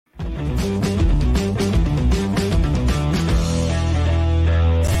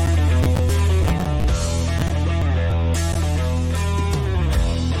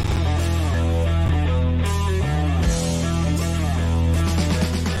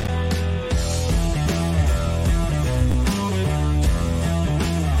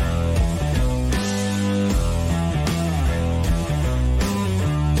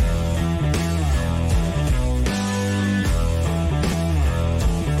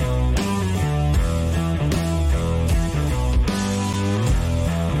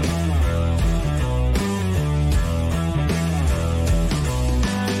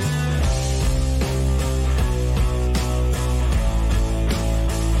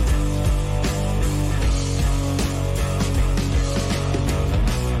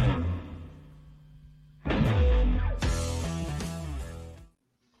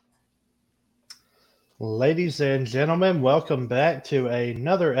ladies and gentlemen, welcome back to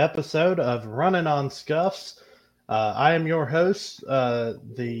another episode of Runnin on Scuffs. I am your host, I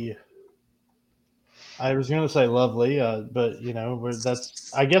was going to say lovely, but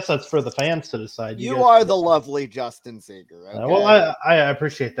I guess that's for the fans to decide. You are the lovely Justin Seeger. Okay? Well, I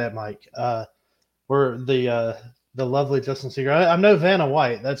appreciate that, Mike. We're the lovely Justin Seeger. I'm no Vanna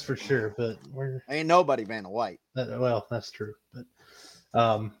White, that's for sure, but ain't nobody Vanna White. Well, that's true, but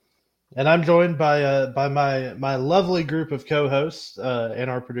and I'm joined by my lovely group of co-hosts and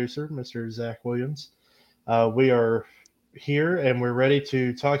our producer, Mr. Zach Williams. We are here and we're ready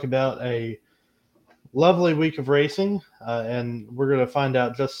to talk about a lovely week of racing, and we're going to find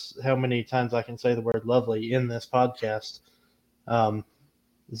out just how many times I can say the word lovely in this podcast.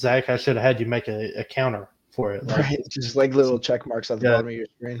 Zach, I should have had you make a counter for it. Right, just like little check marks on the bottom of your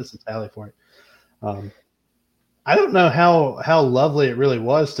screen. Just a tally for it. I don't know how lovely it really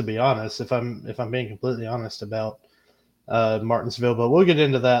was, to be honest, if I'm being completely honest about Martinsville, but we'll get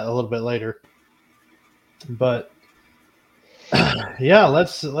into that a little bit later. But yeah,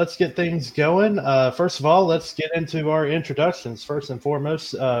 let's get things going. First of all, let's get into our introductions. First and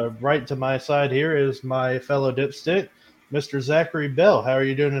foremost, right to my side here is my fellow dipstick, Mr. Zachary Bell. How are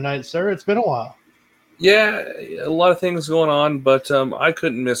you doing tonight, sir? It's been a while. Yeah, a lot of things going on, but I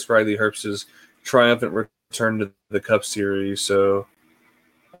couldn't miss Riley Herbst's triumphant return to the Cup Series. So,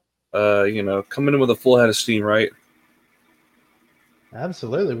 coming in with a full head of steam, right?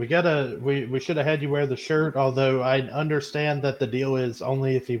 Absolutely. We should have had you wear the shirt, although I understand that the deal is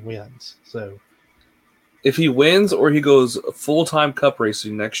only if he wins. So if he wins or he goes full-time Cup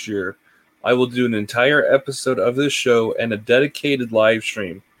racing next year, I will do an entire episode of this show and a dedicated live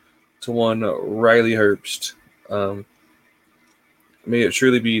stream to one Riley Herbst. May it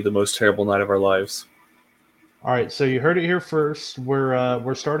truly be the most terrible night of our lives. All right, so you heard it here first.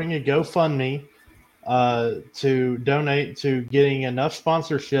 We're starting a GoFundMe to donate to getting enough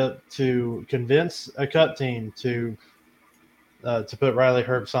sponsorship to convince a Cup team to put Riley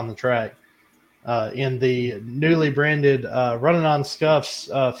Herbst on the track in the newly branded Runnin on Scuffs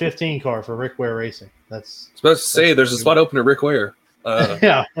 15 car for Rick Ware Racing. I was about to say there's a spot open at Rick Ware.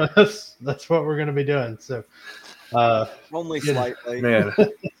 Yeah, that's what we're going to be doing. So only slightly, man.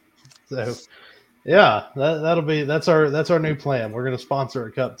 So yeah, that's our new plan. We're going to sponsor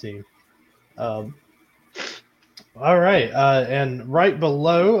a Cup team. All right, and right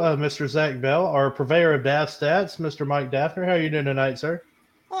below Mr. Zach Bell, our purveyor of DAF stats, Mr. Mike Daffner. How are you doing tonight, sir?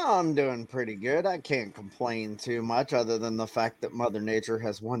 I'm doing pretty good. I can't complain too much other than the fact that Mother Nature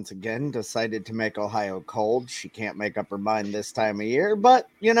has once again decided to make Ohio cold. She can't make up her mind this time of year, but,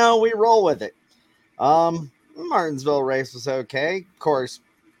 we roll with it. Martinsville race was okay. Of course,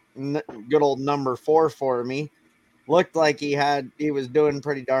 good old number 4 for me. Looked like he was doing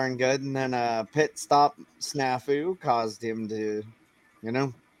pretty darn good, and then a pit stop snafu caused him to,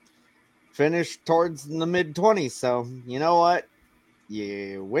 finish towards the mid-20s. So, you know what?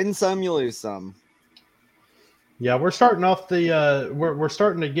 You win some, you lose some. Yeah, we're starting off we're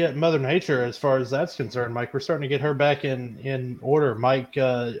starting to get Mother Nature as far as that's concerned, Mike. We're starting to get her back in order. Mike,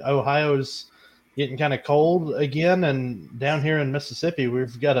 Ohio's getting kind of cold again, and down here in Mississippi,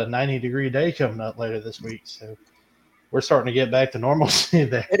 we've got a 90-degree day coming up later this week. So we're starting to get back to normalcy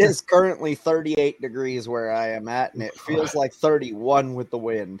there. It is currently 38 degrees where I am at, and it feels like 31 with the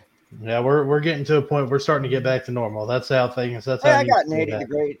wind. Yeah, we're getting to a point we're starting to get back to normal. That's how things. That's hey, how I got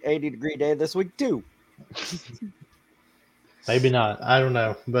an 80 degree day this week too. Maybe not. I don't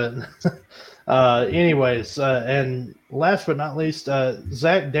know, but anyways, and last but not least,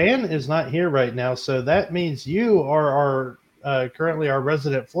 Zach Dan is not here right now, so that means you are our currently our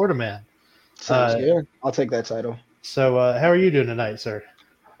resident Florida man. Sounds good. I'll take that title. So, how are you doing tonight, sir?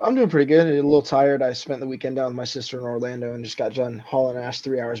 I'm doing pretty good. A little tired. I spent the weekend down with my sister in Orlando and just got done hauling ass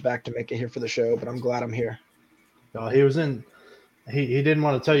 3 hours back to make it here for the show, but I'm glad I'm here. He was in he didn't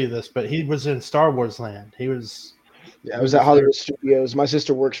want to tell you this, but he was in Star Wars land. I was at Hollywood Studios. My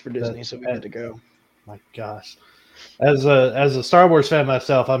sister works for Disney, so we had to go. My gosh. As a Star Wars fan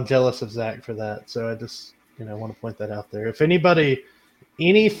myself, I'm jealous of Zach for that. So I just, want to point that out there. If any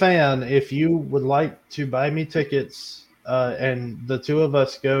fan, if you would like to buy me tickets and the two of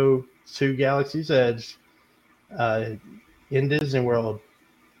us go to Galaxy's Edge in Disney World,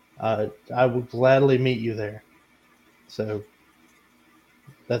 I will gladly meet you there. So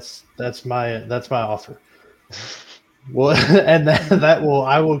that's my offer. Well, and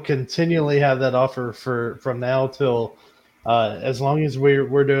I will continually have that offer from now till as long as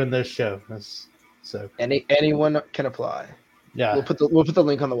we're doing this show. So anyone can apply. Yeah, we'll put the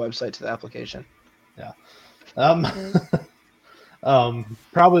link on the website to the application. Yeah.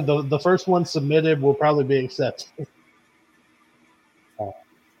 Probably the first one submitted will probably be accepted.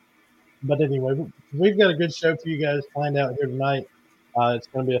 But anyway, we've got a good show for you guys planned out here tonight. It's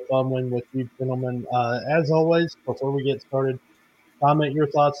going to be a fun one with you gentlemen. As always, before we get started, comment your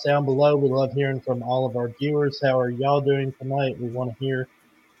thoughts down below. We love hearing from all of our viewers. How are y'all doing tonight? We want to hear.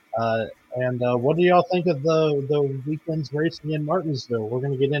 And what do y'all think of the weekend's racing in Martinsville? We're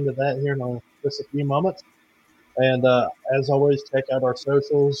going to get into that here in just a few moments. And as always, check out our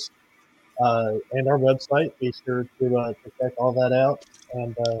socials and our website. Be sure to check all that out.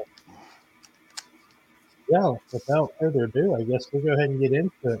 And yeah, without further ado, I guess we'll go ahead and get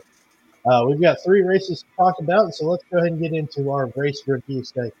into it. We've got 3 races to talk about, so let's go ahead and get into our race review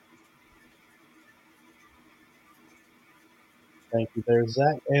segment. Thank you there,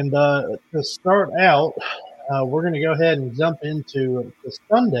 Zach. And to start out, we're going to go ahead and jump into the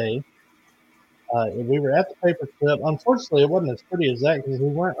Sunday. We were at the paper clip. Unfortunately, it wasn't as pretty as that because we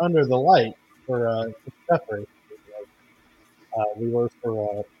weren't under the light for the Scuff race. We were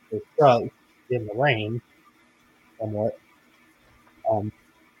for the truck in the rain somewhat.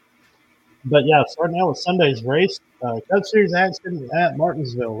 But yeah, starting out with Sunday's race, Cup Series action at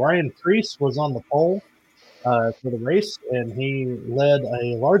Martinsville. Ryan Preece was on the pole for the race, and he led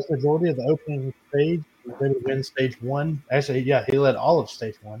a large majority of the opening stage. He was able to win stage 1. Actually, yeah, he led all of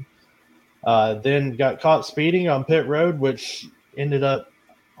stage 1. Then got caught speeding on pit road, which ended up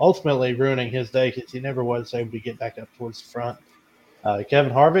ultimately ruining his day because he never was able to get back up towards the front.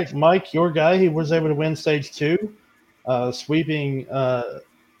 Kevin Harvick, Mike, your guy, he was able to win stage 2, sweeping the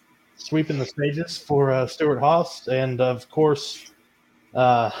stages for Stuart Haas. And, of course,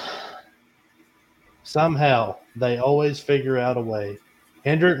 somehow they always figure out a way.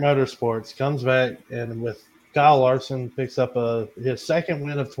 Hendrick Motorsports comes back and with Kyle Larson picks up his second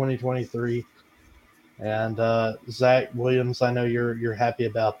win of 2023. And Zach Williams, I know you're happy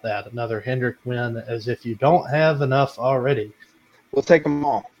about that. Another Hendrick win, as if you don't have enough already. We'll take them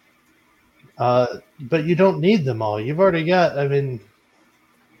all. But you don't need them all. You've already got,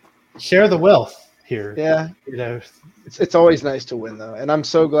 share the wealth here. Yeah. It's always nice to win, though. And I'm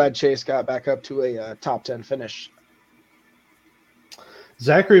so glad Chase got back up to a top 10 finish.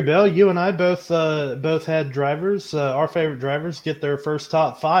 Zachary Bell, you and I both had drivers, our favorite drivers, get their first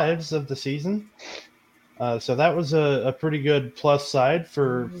top 5s of the season. So that was a pretty good plus side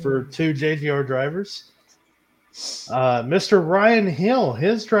for 2 JGR drivers. Mr. Ryan Hill,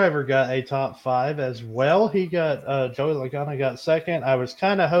 his driver got a top 5 as well. He got Joey Logano got second. I was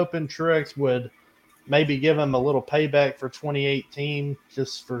kind of hoping Truex would maybe give him a little payback for 2018,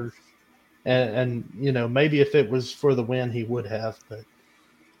 just for and maybe if it was for the win he would have, but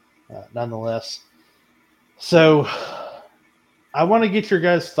nonetheless. So I want to get your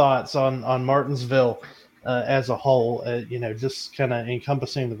guys' thoughts on Martinsville as a whole, just kind of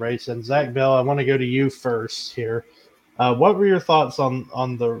encompassing the race. And Zach Bell, I want to go to you first here. What were your thoughts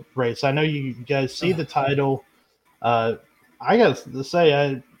on the race? I know you guys see the title. I got to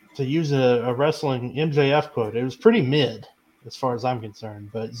say, to use a wrestling MJF quote, it was pretty mid as far as I'm concerned.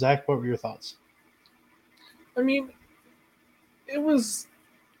 But Zach, what were your thoughts? It was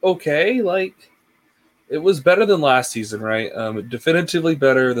okay. It was better than last season, right? Definitively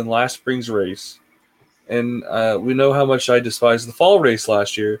better than last spring's race. And we know how much I despised the fall race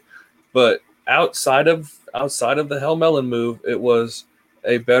last year, but outside of the Hell Melon move, it was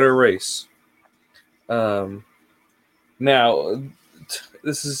a better race. Now,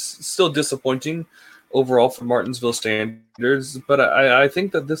 this is still disappointing overall for Martinsville standards, but I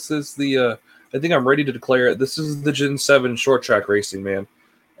think that this is I think I'm ready to declare it. This is the Gen 7 short track racing, man.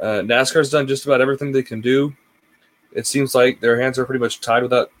 NASCAR's done just about everything they can do. It seems like their hands are pretty much tied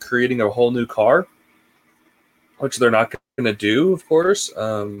without creating a whole new car, which they're not going to do, of course.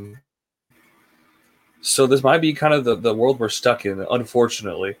 So this might be kind of the world we're stuck in,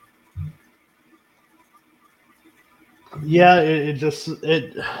 unfortunately. Yeah, it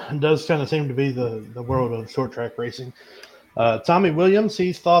does kind of seem to be the world of short track racing. Tommy Williams,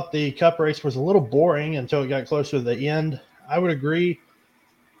 he thought the Cup race was a little boring until it got closer to the end. I would agree.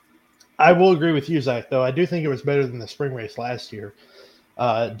 I will agree with you, Zach, though. I do think it was better than the spring race last year.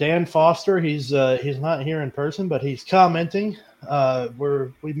 Dan Foster, he's not here in person, but he's commenting.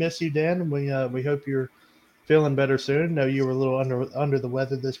 We miss you, Dan, and we hope you're feeling better soon. Know you were a little under the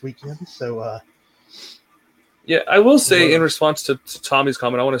weather this weekend, so yeah, I will say in response to Tommy's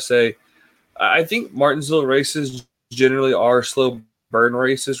comment, I want to say I think Martinsville races generally are slow burn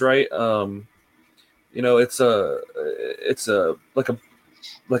races, right? It's a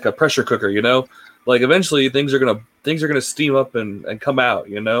like a pressure cooker, eventually things are gonna steam up and come out,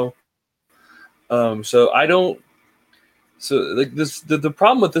 so I don't So like the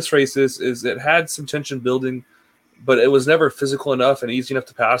problem with this race is it had some tension building, but it was never physical enough and easy enough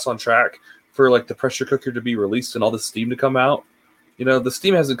to pass on track for like the pressure cooker to be released and all the steam to come out. You know, the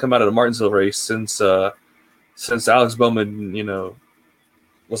steam hasn't come out of the Martinsville race since Alex Bowman, you know,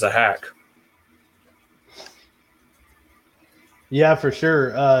 was a hack. Yeah, for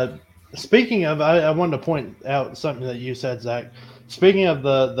sure. Speaking of, I wanted to point out something that you said, Zach. Speaking of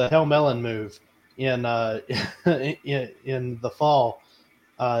the Hell Melon move in in the fall,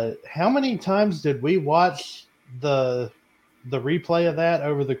 how many times did we watch the replay of that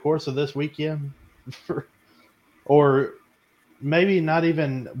over the course of this weekend? Or maybe not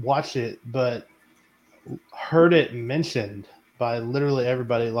even watch it, but heard it mentioned by literally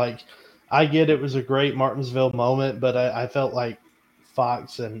everybody. Like, I get it was a great Martinsville moment, but I felt like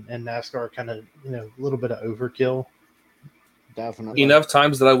Fox and NASCAR kind of, you know, a little bit of overkill. Definitely. Enough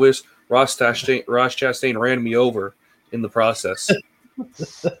times that I wish Ross Chastain ran me over in the process.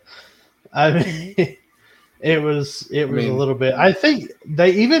 I mean, it was a little bit. I think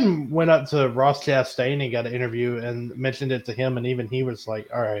they even went up to Ross Chastain and got an interview and mentioned it to him, and even he was like,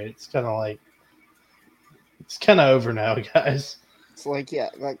 "All right, it's kind of over now, guys." It's like, yeah,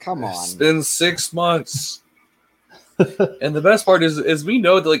 like, come on. It's been 6 months. And the best part is we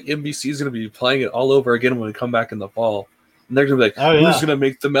know that like NBC is going to be playing it all over again when we come back in the fall. And they're going to be like, who's going to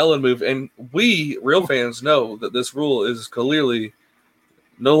make the melon move? And we, real fans, know that this rule is clearly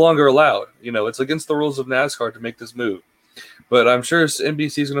no longer allowed. You know, it's against the rules of NASCAR to make this move. But I'm sure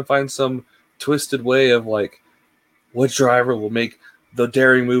NBC is going to find some twisted way of like, what driver will make the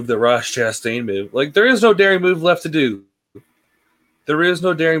daring move that Ross Chastain made? Like, there is no daring move left to do. There is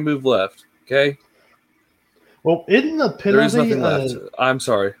no daring move left. Okay. Well, isn't the penalty? There is nothing left. I'm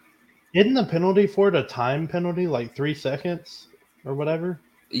sorry. Isn't the penalty for it a time penalty, like 3 seconds or whatever?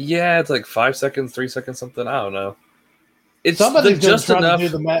 Yeah, it's like 5 seconds, 3 seconds, something. I don't know. It's somebody's like just enough.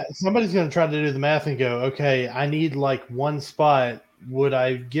 Somebody's going to try to do the math and go, okay, I need like one spot. Would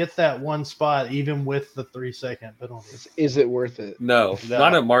I get that one spot even with the 3 second penalty? Is it worth it? No,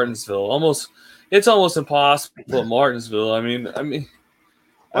 not at Martinsville. It's almost impossible at Martinsville. I mean, you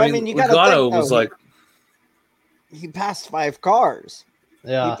got Logano was like. He passed 5 cars.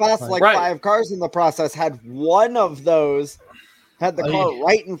 Yeah. He passed 5 cars in the process, had one of those, had the car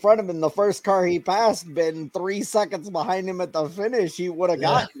right in front of him. The first car he passed been 3 seconds behind him at the finish. He would have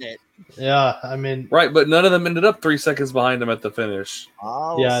gotten it. Yeah, I mean. Right, but none of them ended up 3 seconds behind him at the finish.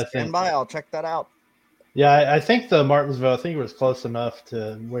 Oh, stand by. I'll check that out. Yeah, I think the Martinsville, I think it was close enough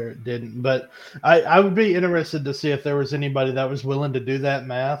to where it didn't. But I would be interested to see if there was anybody that was willing to do that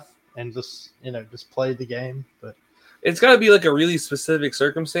math and just play the game. But it's got to be like a really specific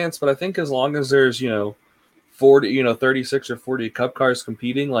circumstance. But I think as long as there's 36 or 40 Cup cars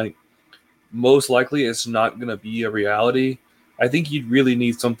competing, like most likely it's not going to be a reality. I think you'd really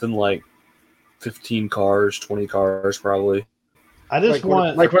need something like 15 cars, 20 cars, probably. I just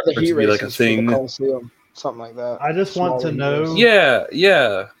want where the heat race like a thing, something like that. I just want to know.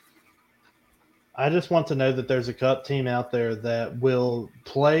 Yeah. I just want to know that there's a Cup team out there that will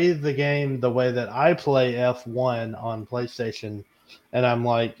play the game the way that I play F1 on PlayStation. And I'm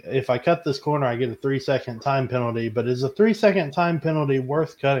like, if I cut this corner, I get a 3 second time penalty. But is a 3 second time penalty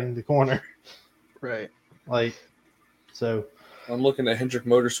worth cutting the corner? Right. So. I'm looking at Hendrick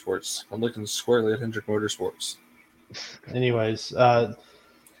Motorsports. I'm looking squarely at Hendrick Motorsports. Anyways, rules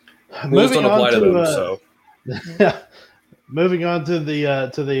don't apply to them, so. Moving on to the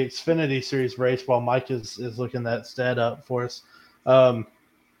Xfinity Series race while Mike is looking that stat up for us. The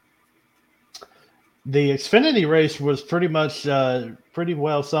Xfinity race was pretty much pretty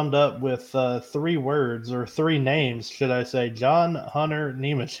well summed up with 3 words, or 3 names, should I say? John Hunter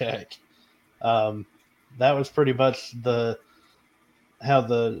Nemechek. That was pretty much how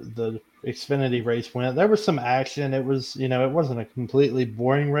the Xfinity race went. There was some action. It was, it wasn't a completely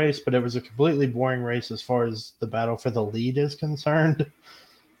boring race, but it was a completely boring race as far as the battle for the lead is concerned.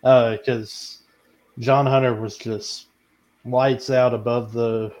 Because John Hunter was just lights out above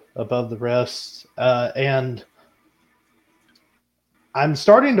the rest. And I'm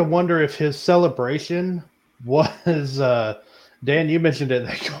starting to wonder if his celebration was, Dan, you mentioned it,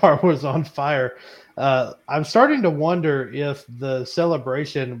 that car was on fire. I'm starting to wonder if the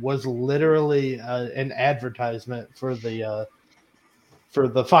celebration was literally an advertisement for the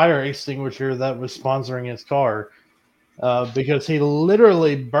fire extinguisher that was sponsoring his car, because he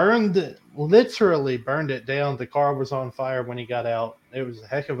literally burned it down. The car was on fire when he got out. It was a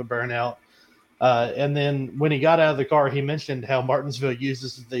heck of a burnout. And then when he got out of the car, he mentioned how Martinsville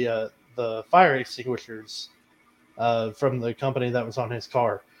uses the fire extinguishers from the company that was on his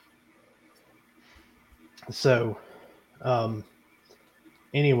car. So,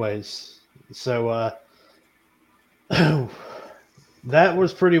 Anyways, so that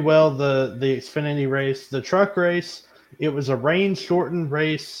was pretty well the Xfinity race. The truck race, it was a rain shortened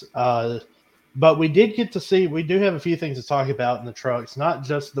race, but we did get to see. We do have a few things to talk about in the trucks, not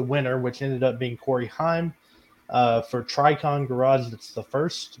just the winner, which ended up being Corey Heim for Tricon Garage. That's the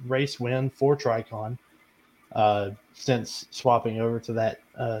first race win for Tricon since swapping over to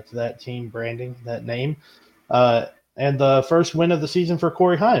that team branding, that name, and the first win of the season for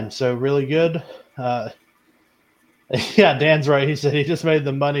Corey Heim. So really good. Yeah, Dan's right. He said he just made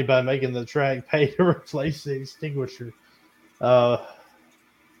the money by making the track pay to replace the extinguisher. That's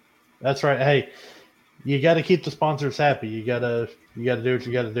right. Hey, you got to keep the sponsors happy. You gotta do what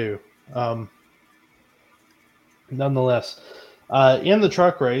you got to do. Nonetheless, in the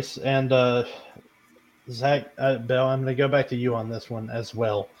truck race, and Zach, Bell, I'm going to go back to you on this one as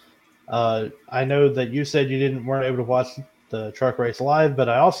well. I know that you said you weren't able to watch the truck race live, but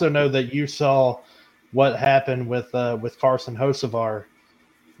I also know that you saw what happened with Carson Hocevar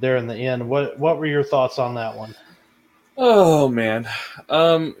there in the end. What were your thoughts on that one? Oh man,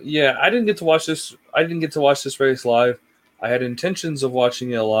 yeah, I didn't get to watch this. I didn't get to watch this race live. I had intentions of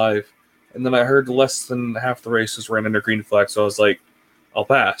watching it live, and then I heard less than half the races ran under green flag, so I was like, I'll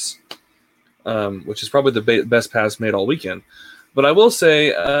pass. Which is probably the best pass made all weekend. But I will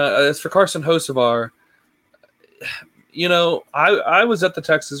say, as for Carson Hocevar, I was at the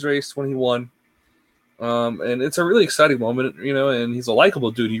Texas race when he won. And it's a really exciting moment, and he's a likable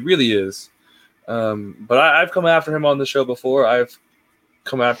dude. He really is. But I've come after him on the show before. I've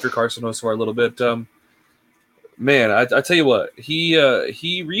come after Carson Hocevar a little bit. Man, I tell you what,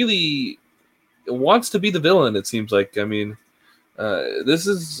 he really wants to be the villain, it seems like. I mean, this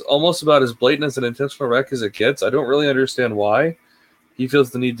is almost about as blatant as an intentional wreck as it gets. I don't really understand why he feels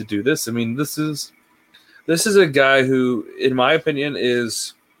the need to do this. I mean, this is a guy who, in my opinion,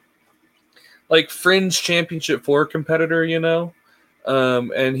 is like fringe championship 4 competitor, and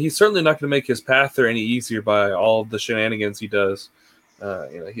he's certainly not going to make his path there any easier by all the shenanigans he does.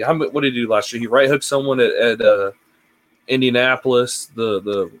 What did he do last year? He right hooked someone at Indianapolis,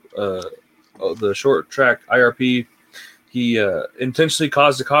 the short track IRP. He intentionally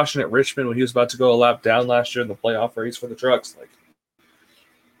caused a caution at Richmond when he was about to go a lap down last year in the playoff race for the trucks. Like,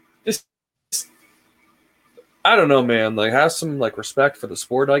 just I don't know, man. Like, have some respect for the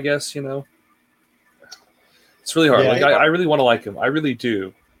sport, I guess. It's really hard. Yeah, I really want to like him. I really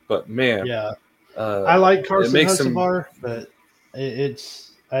do. But man, yeah, I like Carson Hocevar, him... but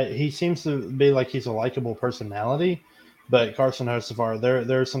he seems to be like he's a likable personality. But Carson Hocevar,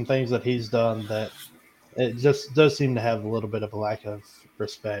 there are some things that he's done that it just does seem to have a little bit of a lack of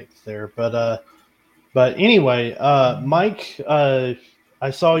respect there. But anyway, Mike, I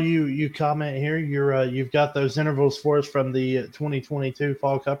saw you comment here. You've got those intervals for us from the 2022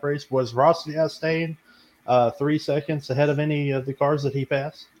 Fall Cup race. Was Ross Chastain 3 seconds ahead of any of the cars that he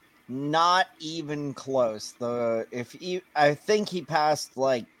passed? Not even close. I think he passed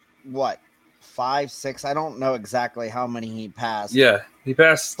 5, 6. I don't know exactly how many he passed. Yeah, he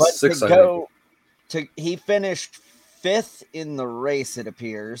passed but 6. He finished 5th in the race, it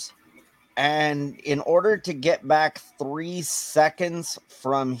appears. And in order to get back 3 seconds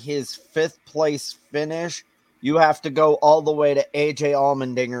from his 5th place finish, you have to go all the way to AJ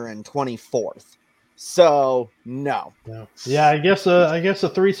Allmendinger in 24th. So no. Yeah, I guess a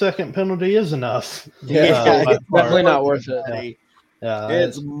 3 second penalty is enough. Yeah, it's definitely not worth it. Yeah,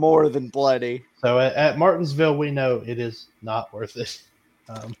 it's more than plenty. So at Martinsville, we know it is not worth it.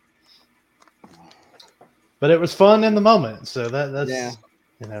 But it was fun in the moment, so that's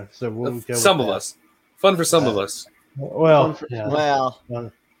So we'll go. Some of us, fun for some of us. Well,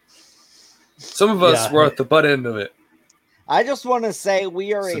 some of us were at the butt end of it. I just want to say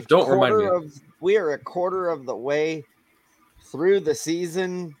we are a quarter of the way through the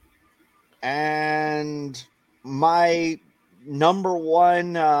season, and my number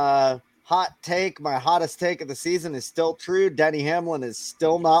one hot take, my hottest take of the season is still true. Denny Hamlin is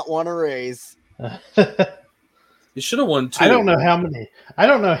still not won a race. You should have won 2. I don't know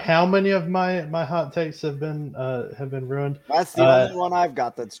how many of my hot takes have been ruined. That's the only one I've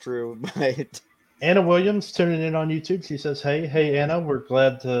got that's true. But Anna Williams tuning in on YouTube. She says, "Hey Anna, we're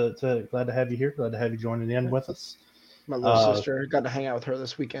glad to have you here. Glad to have you joining in with us." My little sister, got to hang out with her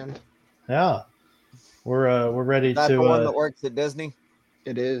this weekend. Yeah, we're ready That's to. The one that works at Disney.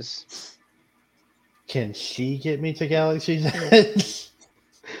 It is. Can she get me to Galaxy's Edge?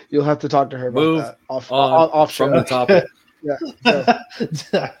 You'll have to talk to her about that off from the topic. Yeah.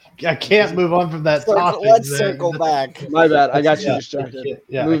 I can't move on from that topic. Let's circle back. My bad. I got you distracted.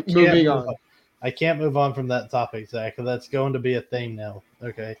 Yeah, moving on. I can't move on from that topic, Zach. That's going to be a thing now.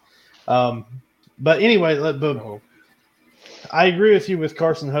 Okay. But anyway, I agree with you with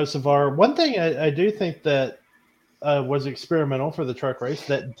Carson Hocevar. One thing I do think that was experimental for the truck race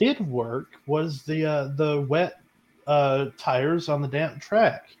that did work was the wet tires on the damp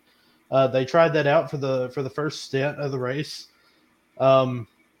track. They tried that out for the first stint of the race.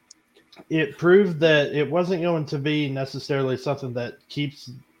 It proved that it wasn't going to be necessarily something that keeps,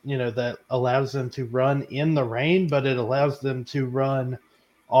 that allows them to run in the rain, but it allows them to run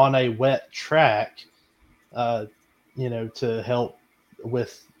on a wet track, to help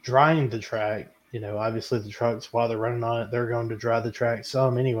with drying the track. Obviously the trucks, while they're running on it, they're going to dry the track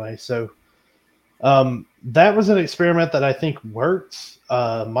some anyway. So that was an experiment that I think worked.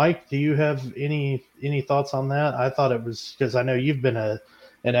 Mike, do you have any thoughts on that? I thought it was, because I know you've been an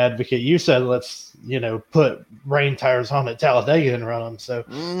advocate. You said let's put rain tires on at Talladega and run them. So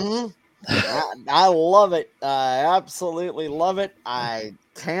I love it. I absolutely love it. I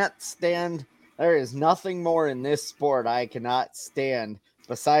can't stand. There is nothing more in this sport I cannot stand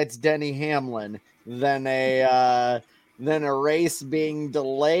besides Denny Hamlin than a race being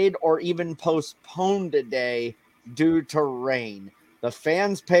delayed or even postponed a day due to rain. The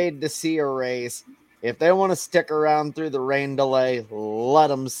fans paid to see a race. If they want to stick around through the rain delay, let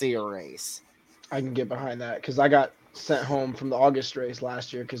them see a race. I can get behind that because I got sent home from the August race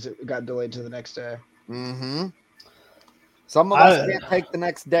last year because it got delayed to the next day. Mm-hmm. Some of us can't take the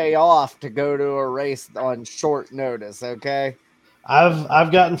next day off to go to a race on short notice, okay?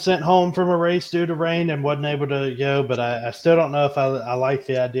 I've gotten sent home from a race due to rain and wasn't able to go, but I still don't know if I like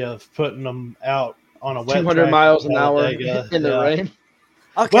the idea of putting them out on a wet 200 track miles an hour in the rain.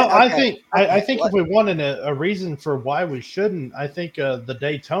 Okay, well, okay. I think if we wanted a reason for why we shouldn't, I think the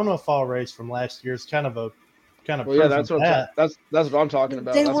Daytona fall race from last year is kind of well, yeah, that's what I'm talking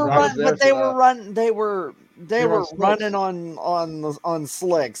about. They were running on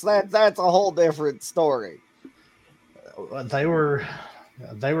slicks. That's a whole different story. They were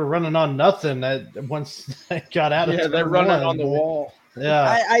running on nothing once they got out of yeah, they're running on the wall.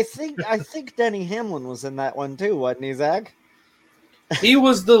 Yeah, I think Denny Hamlin was in that one too, wasn't he, Zach? He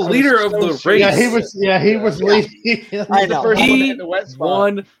was the leader of the race. Yeah, he was leading. I know. He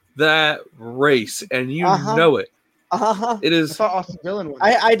won that race, and you know it. It is. I thought Austin Dillon won.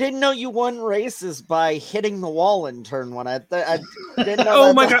 I didn't know you won races by hitting the wall in turn one. I didn't know.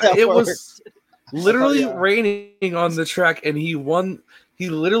 Oh my god! It was literally raining on the track, and he won. He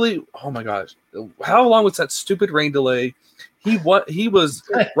literally. Oh my gosh! How long was that stupid rain delay? He was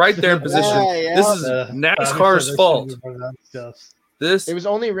right there in position. Yeah. This is NASCAR's fault. It was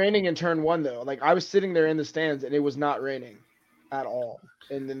only raining in turn one though. Like I was sitting there in the stands and it was not raining at all.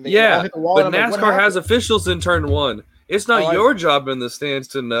 And then they all hit the wall. But NASCAR has officials in turn one. It's not your job in the stands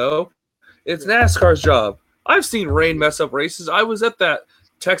to know. It's NASCAR's job. I've seen rain mess up races. I was at that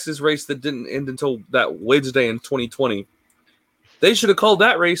Texas race that didn't end until that Wednesday in 2020. They should have called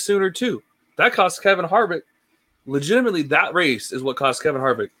that race sooner too. That cost Kevin Harvick. Legitimately, that race is what cost Kevin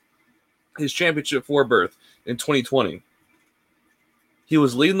Harvick his championship 4 berth in 2020. He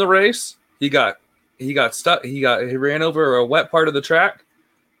was leading the race. He got stuck. He ran over a wet part of the track,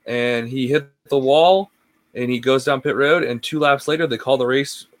 and he hit the wall. And he goes down pit road. And 2 laps later, they call the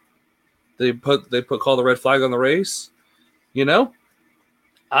race. They call the red flag on the race.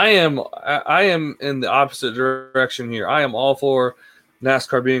 I am in the opposite direction here. I am all for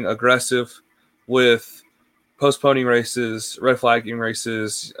NASCAR being aggressive with postponing races, red flagging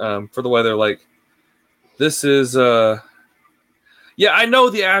races for the weather. Like this is. Yeah, I know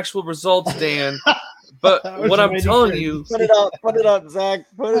the actual results, Dan, but what I'm telling you... Put it up, Zach.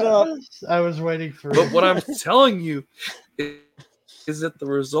 Put it up. I was waiting for... But what I'm telling you is that the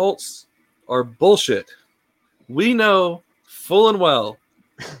results are bullshit. We know full and well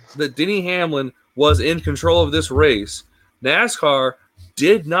that Denny Hamlin was in control of this race. NASCAR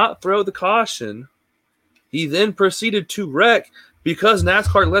did not throw the caution. He then proceeded to wreck because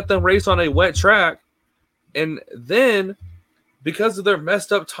NASCAR let them race on a wet track. And then... because of their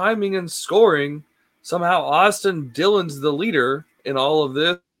messed up timing and scoring, somehow Austin Dillon's the leader in all of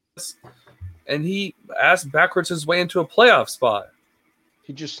this, and he asked backwards his way into a playoff spot.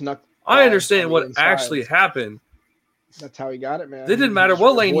 He just snuck. I understand what actually happened. That's how he got it, man. It didn't matter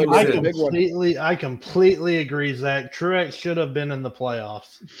what lane he was in. I completely agree, Zach. Truex should have been in the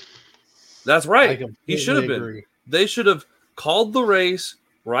playoffs. That's right. He should have been. They should have called the race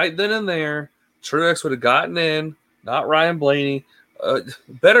right then and there. Truex would have gotten in. Not Ryan Blaney.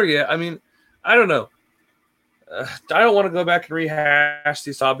 Better yet, I mean, I don't know. I don't want to go back and rehash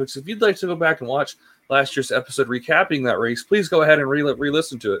these topics. If you'd like to go back and watch last year's episode recapping that race, please go ahead and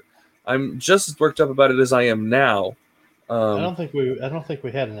re-listen to it. I'm just as worked up about it as I am now. I don't think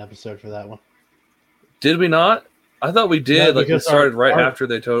we had an episode for that one. Did we not? I thought we did. No, We started right after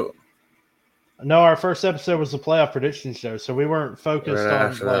they told. No, our first episode was the playoff prediction show, so we weren't focused Right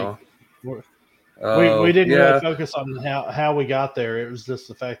on after that one. we didn't really focus on how we got there. It was just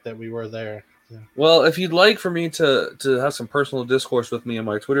the fact that we were there. Yeah. Well, if you'd like for me to have some personal discourse with me in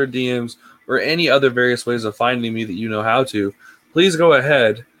my Twitter DMs or any other various ways of finding me that you know how to, please go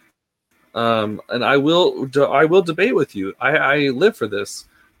ahead. And I will debate with you. I live for this,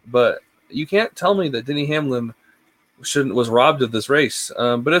 but you can't tell me that Denny Hamlin was robbed of this race.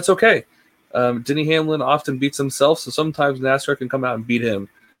 But it's okay. Denny Hamlin often beats himself, so sometimes NASCAR can come out and beat him,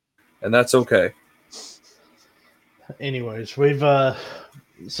 and that's okay. Anyways, we've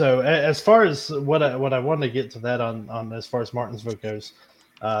so as far as what I wanted to get to that on as far as Martinsville goes,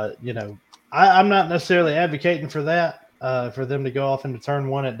 I'm not necessarily advocating for that for them to go off into turn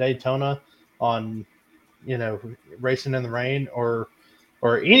one at Daytona on racing in the rain or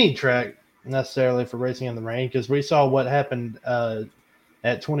any track necessarily for racing in the rain, because we saw what happened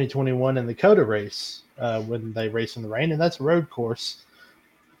at 2021 in the Coda race when they race in the rain, and that's a road course.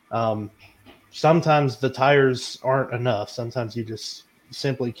 Sometimes the tires aren't enough. Sometimes you just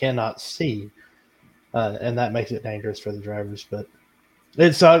simply cannot see, and that makes it dangerous for the drivers. But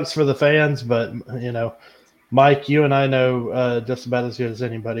it sucks for the fans. But Mike, you and I know just about as good as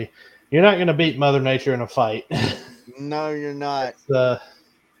anybody. You're not going to beat Mother Nature in a fight. No, you're not.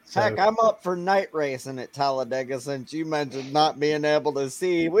 Heck, I'm up for night racing at Talladega since you mentioned not being able to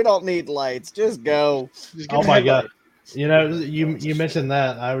see. We don't need lights. Just go. Oh my God. You mentioned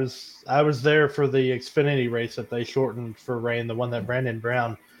that. I was there for the Xfinity race that they shortened for rain, the one that Brandon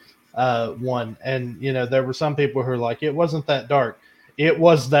Brown won. And there were some people who were like, it wasn't that dark. It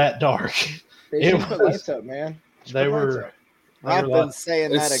was that dark. They should put lights up, man. I've been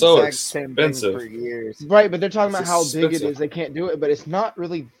saying that exact same thing for years. Right, but they're talking about how big it is. They can't do it, but it's not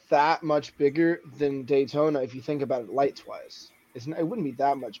really that much bigger than Daytona if you think about it lights-wise. It wouldn't be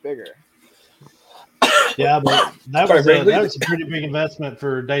that much bigger. Yeah, but that was a pretty big investment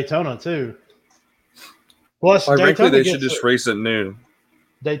for Daytona, too. Plus, Daytona they should just race at noon.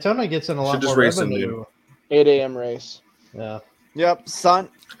 Daytona gets in a lot more revenue. 8 a.m. race. Yeah. Yep, sun.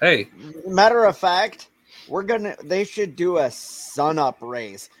 Hey. Matter of fact, they should do a sun-up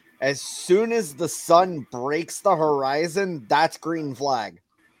race. As soon as the sun breaks the horizon, that's green flag.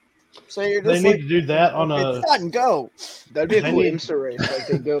 So you're just need to do that on a sun go. That'd be a cool IMSA race. Like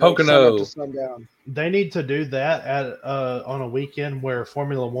they go Pocono. sun up to sundown. They need to do that at on a weekend where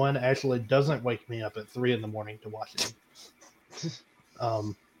Formula One actually doesn't wake me up at 3 a.m. to watch it.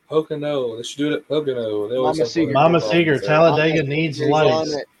 Pocono. They should do it at Pocono. Mama Seeger, Talladega needs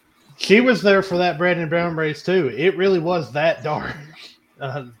lights. She was there for that Brandon Brown race too. It really was that dark.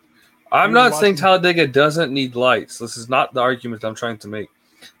 I'm not saying Talladega doesn't need lights. This is not the argument I'm trying to make.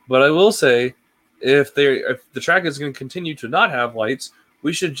 But I will say, if the track is going to continue to not have lights,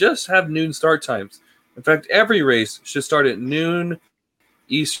 we should just have noon start times. In fact, every race should start at noon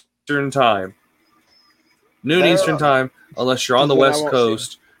Eastern time. Eastern time, unless you're on the West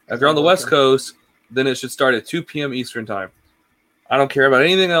Coast. If you're on the West Coast, then it should start at 2 p.m. Eastern time. I don't care about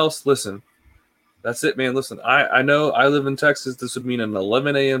anything else. Listen, that's it, man. Listen, I know I live in Texas. This would mean an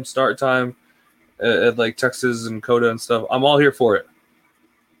 11 a.m. start time at like Texas and Coda and stuff. I'm all here for it.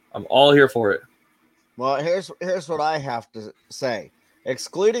 Well, here's what I have to say.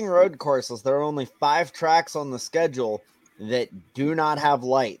 Excluding road courses, there are only 5 tracks on the schedule that do not have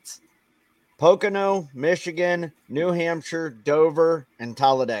lights. Pocono, Michigan, New Hampshire, Dover, and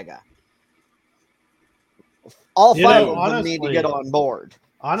Talladega. All 5 of them need to get on board.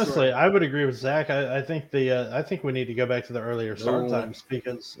 Honestly, I would agree with Zach. I think we need to go back to the earlier start times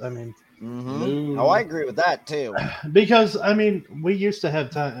because I agree with that too. Because we used to have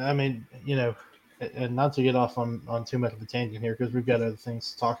time. And not to get off on too much of a tangent here because we've got other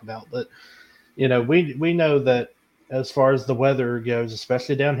things to talk about, but we know that as far as the weather goes,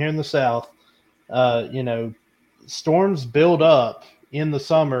 especially down here in the South, storms build up in the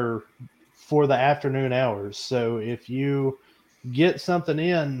summer for the afternoon hours. So if you get something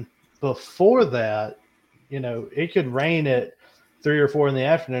in before that, it could rain at 3 or 4 in the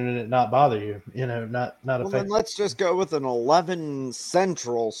afternoon and it not bother you, not affect. Then let's just go with an 11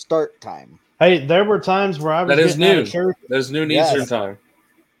 Central start time. Hey, there were times where I was getting out of church. That is noon Eastern time.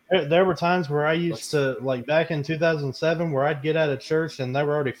 There were times where I used to, like back in 2007, where I'd get out of church and they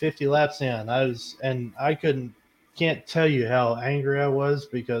were already 50 laps in. I can't tell you how angry I was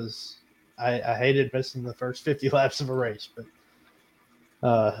because I hated missing the first 50 laps of a race. But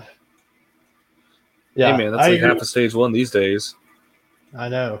yeah, hey man, that's like half a stage one these days. I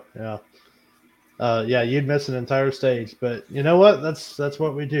know. Yeah. Yeah, you'd miss an entire stage, but you know what? That's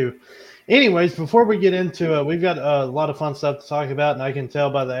what we do. Anyways, before we get into it, we've got a lot of fun stuff to talk about, and I can tell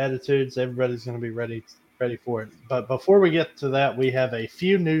by the attitudes everybody's going to be ready for it. But before we get to that, we have a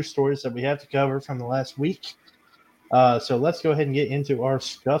few news stories that we have to cover from the last week. So let's go ahead and get into our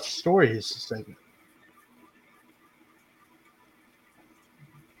Scuff Stories segment.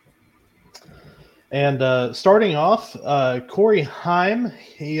 And starting off, Corey Heim,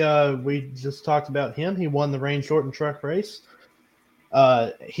 we just talked about him. He won the Rain Shorten Truck race.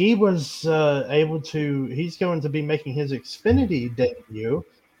 He was he's going to be making his Xfinity debut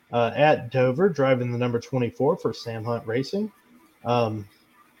at Dover, driving the number 24 for Sam Hunt Racing.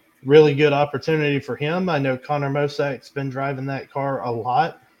 Really good opportunity for him. I know Connor Mosak's been driving that car a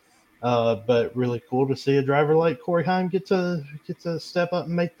lot, but really cool to see a driver like Corey Heim get to step up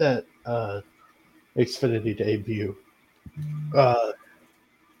and make that Xfinity debut.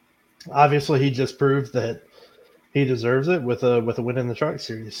 Obviously, he just proved that he deserves it with a win in the Truck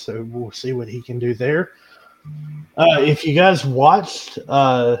Series. So we'll see what he can do there. If you guys watched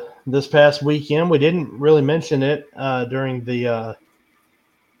this past weekend, we didn't really mention it during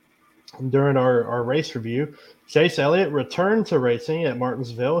our race review. Chase Elliott returned to racing at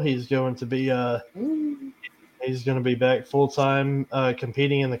Martinsville. He's going to be back full time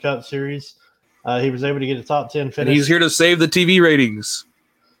competing in the Cup Series. He was able to get a top 10 finish. And he's here to save the TV ratings.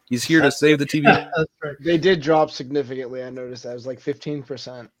 He's here to save the TV. That's right. They did drop significantly. I noticed that. It was like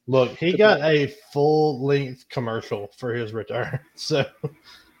 15%. Look, he got a full-length commercial for his return. So,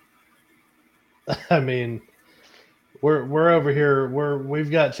 I mean, we're over here. We've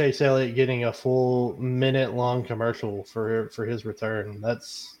got Chase Elliott getting a full minute-long commercial for his return.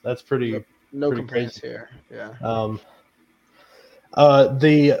 That's pretty. No pretty complaints crazy. here. Yeah.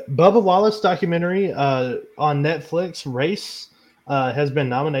 The Bubba Wallace documentary on Netflix, Race, has been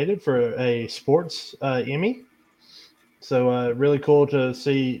nominated for a sports Emmy. So really cool to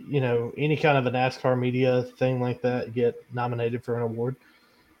see, any kind of a NASCAR media thing like that get nominated for an award.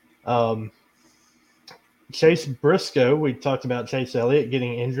 Chase Briscoe, we talked about Chase Elliott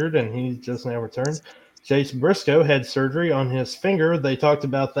getting injured, and he's just now returned. Chase Briscoe had surgery on his finger. They talked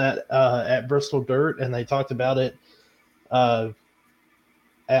about that at Bristol Dirt, and they talked about it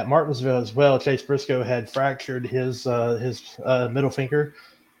at Martinsville as well. Chase Briscoe had fractured his middle finger,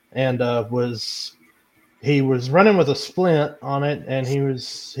 and was running with a splint on it, and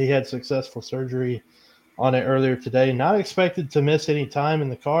he had successful surgery on it earlier today. Not expected to miss any time in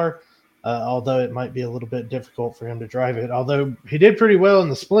the car, although it might be a little bit difficult for him to drive it. Although he did pretty well in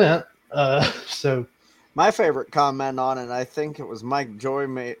the splint. So my favorite comment on it, I think it was Mike Joy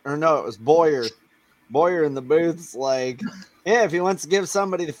it was Boyer. Boyer in the booth's like, yeah, if he wants to give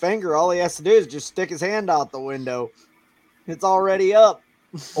somebody the finger, all he has to do is just stick his hand out the window. It's already up.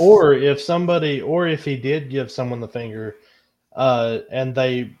 Or if he did give someone the finger, and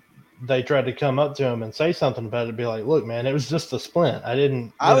they tried to come up to him and say something about it, be like, look, man, it was just a splint. I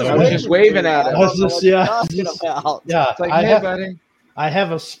was just waving at him. I was just, yeah. It's like, hey, buddy. I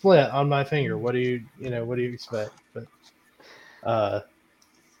have a splint on my finger. What do you expect? But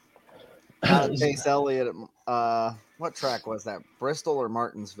Chase Elliott, what track was that? Bristol or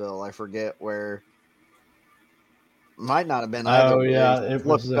Martinsville? I forget where. Might not have been. Oh, yeah. It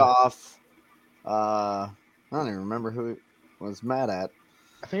flipped off. I don't even remember who it was mad at.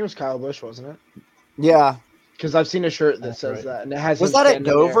 I think it was Kyle Busch, wasn't it? Yeah. Because I've seen a shirt that says right. that. And it has. Was that at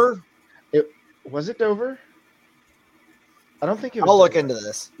Dover? Was it Dover? I don't think it was. I'll look into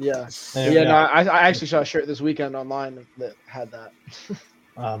this. Yeah. Yeah. No, I actually saw a shirt this weekend online that had that.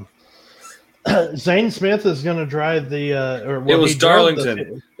 Zane Smith is going to drive the. It was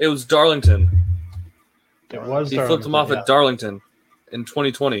Darlington. It was Darlington. It was. He flipped him off at Darlington in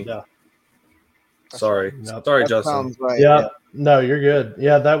 2020. Yeah. Sorry, Nope. sorry, That Justin. sounds right. Yeah. No, you're good.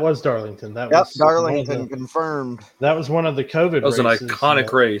 Yeah, that was Darlington. That was Darlington confirmed. That was one of the COVID. That was an races,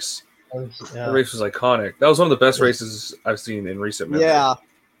 iconic race. Yeah. The race was iconic. That was one of the best races I've seen in recent memory.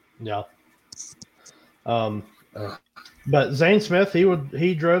 Yeah. But Zane Smith,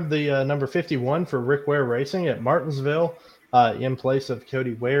 he drove the number 51 for Rick Ware Racing at Martinsville in place of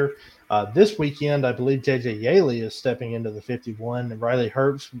Cody Ware. This weekend, I believe JJ Yaley is stepping into the 51. And Riley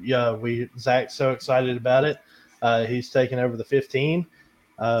Herbst, Zach's so excited about it. He's taking over the 15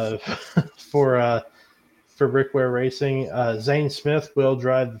 for Rick Ware Racing. Zane Smith will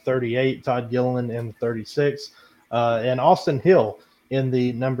drive the 38, Todd Gilliland in the 36, and Austin Hill in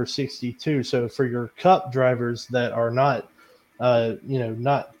the number 62. So for your Cup drivers that are not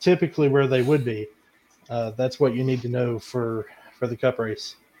typically where they would be, that's what you need to know for the Cup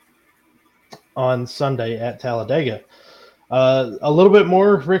race on Sunday at Talladega. A little bit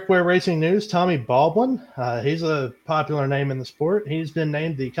more Rick Ware Racing news. Tommy Baldwin, he's a popular name in the sport. He's been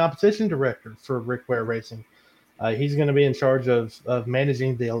named the competition director for Rick Ware Racing. He's going to be in charge of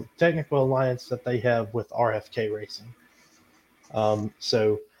managing the technical alliance that they have with RFK Racing.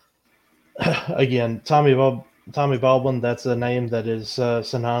 So, again, Tommy Baldwin, that's a name that is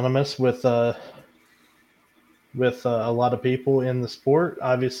synonymous with a lot of people in the sport.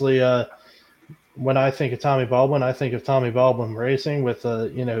 Obviously, when I think of Tommy Baldwin, I think of Tommy Baldwin Racing with,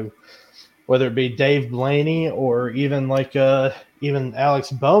 whether it be Dave Blaney or even even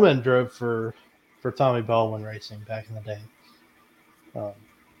Alex Bowman drove for Tommy Baldwin Racing back in the day.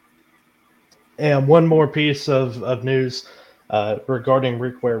 And one more piece of news regarding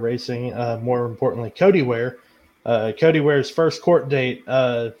Rick Ware Racing, more importantly, Cody Ware. Cody Ware's first court date,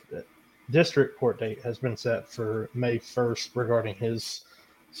 district court date, has been set for May 1st regarding his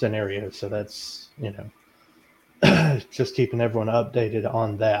scenario. So that's, just keeping everyone updated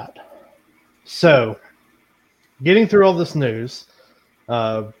on that. So getting through all this news,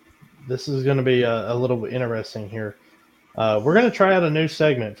 this is going to be a little bit interesting here. We're going to try out a new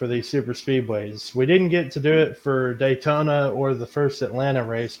segment for these super speedways. We didn't get to do it for Daytona or the first Atlanta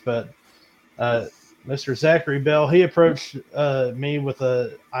race, but Mr. Zachary Bell, he approached me with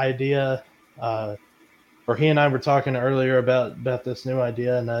an idea, or he and I were talking earlier about this new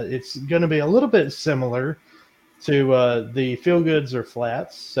idea, and it's going to be a little bit similar to the Feel Goods or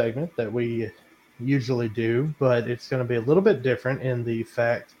Flats segment that we usually do, but it's going to be a little bit different in the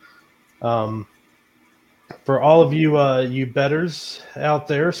fact, for all of you bettors out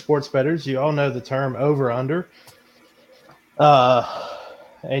there, sports bettors, you all know the term over/under,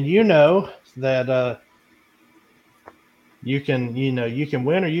 and you know that you can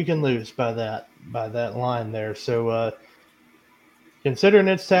win or you can lose by that line there. So considering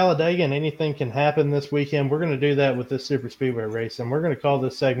it's Talladega and anything can happen this weekend, we're going to do that with this super speedway race, and we're going to call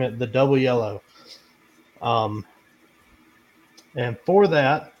this segment the Double Yellow. And for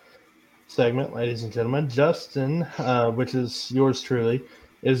that segment, ladies and gentlemen, Justin, which is yours truly,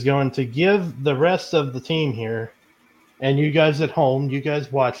 is going to give the rest of the team here, and you guys at home, you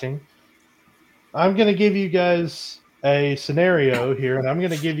guys watching, I'm going to give you guys a scenario here, and I'm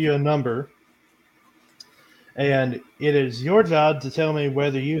going to give you a number, and it is your job to tell me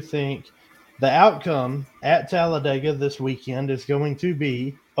whether you think the outcome at Talladega this weekend is going to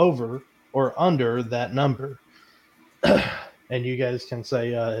be over or under that number. And you guys can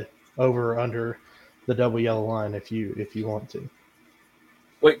say over or under the double yellow line if you want to.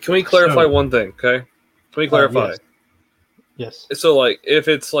 Wait, can we clarify one thing, okay? Can we clarify? Yes. So, if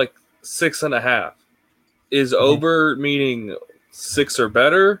it's 6.5, is over meaning 6 or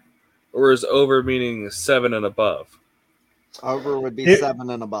better, or is over meaning 7 and above? Over would be 7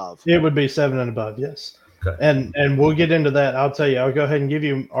 and above. It would be 7 and above, yes. Okay. And we'll get into that. I'll tell you. I'll go ahead and give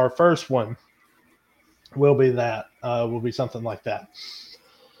you our first one. Will be that. Will be something like that.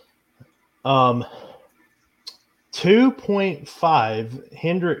 2.5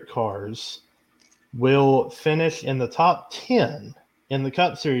 Hendrick cars will finish in the top 10 in the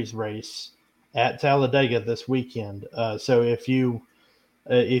Cup Series race at Talladega this weekend. So if you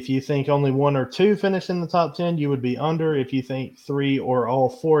think only 1 or 2 finish in the top 10, you would be under. If you think 3 or all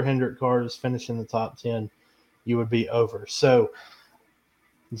 4 Hendrick cars finish in the top 10, you would be over. So,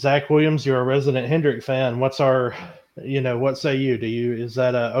 Zach Williams, you're a resident Hendrick fan. What's what say you? Is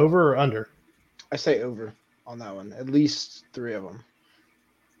that over or under? I say over on that one. At least 3 of them.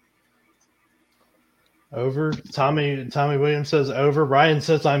 Over. Tommy Williams says over. Ryan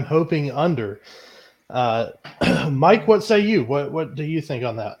says I'm hoping under. Mike, what say you? What do you think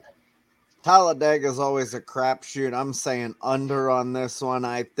on that? Talladega is always a crapshoot. I'm saying under on this one.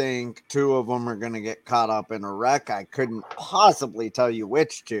 I think 2 of them are going to get caught up in a wreck. I couldn't possibly tell you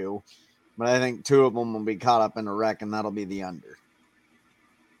which 2, but I think 2 of them will be caught up in a wreck, and that'll be the under.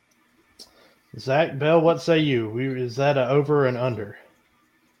 Zach Bell, what say you? Is that an over and under?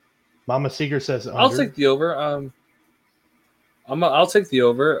 Mama Seeger says under. I'll take the over. I'll take the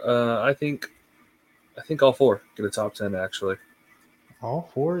over. I think all 4 get a top 10 actually. All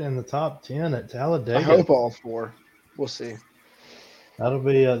 4 in the top 10 at Talladega. I hope all 4. We'll see. That'll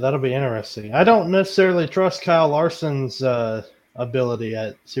be interesting. I don't necessarily trust Kyle Larson's ability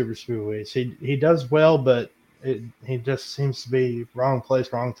at super speedways. He does well, but he just seems to be wrong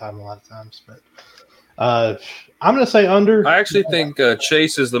place, wrong time a lot of times. But I'm going to say under. I actually think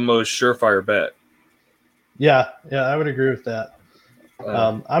Chase is the most surefire bet. Yeah, I would agree with that.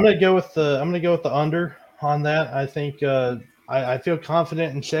 I'm going to go with the under on that. I think I feel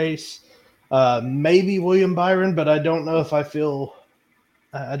confident in Chase. Maybe William Byron, but I don't know if I feel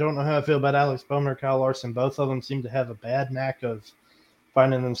I don't know how I feel about Alex Bowman or Kyle Larson. Both of them seem to have a bad knack of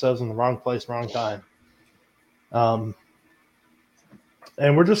finding themselves in the wrong place, wrong time. And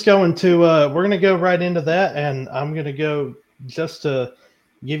we're just going to we're going to go right into that, and I'm going to go just to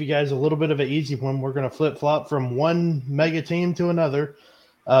give you guys a little bit of an easy one. We're going to flip flop from one mega team to another.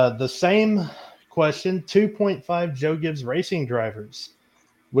 The same question: 2.5 Joe Gibbs racing drivers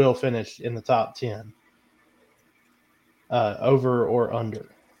will finish in the top 10, over or under.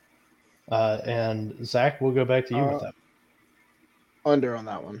 And Zach, we'll go back to you with that. Under on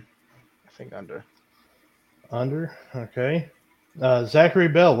that one. I think under. Under, okay. Zachary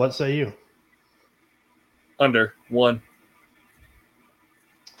Bell, what say you? Under 1.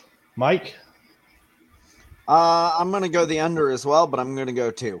 Mike? I'm going to go the under as well, but I'm going to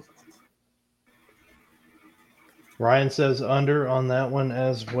go 2. Ryan says under on that one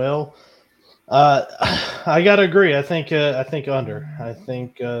as well. I gotta agree. I think under. I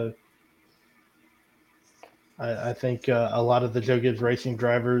think a lot of the Joe Gibbs racing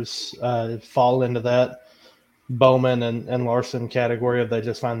drivers fall into that Bowman and Larson category of they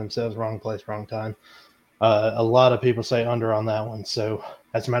just find themselves wrong place, wrong time. A lot of people say under on that one. So,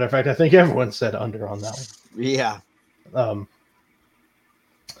 as a matter of fact, I think everyone said under on that one. Yeah.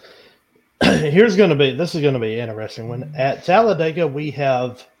 This is going to be an interesting one. At Talladega, we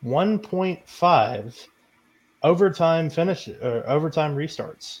have 1.5 overtime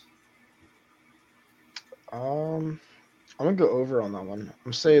restarts. I'm gonna go over on that one. I'm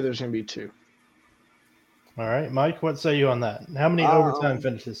gonna say there's gonna be 2. All right, Mike, what say you on that? How many overtime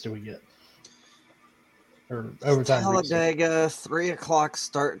finishes do we get? Or overtime Talladega, 3 o'clock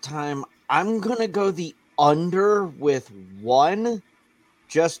start time. I'm gonna go the under with 1,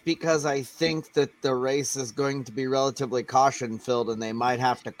 just because I think that the race is going to be relatively caution filled, and they might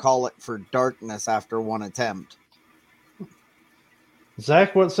have to call it for darkness after 1 attempt.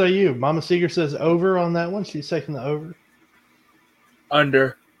 Zach, what say you? Mama Seeger says over on that one. She's taking the over.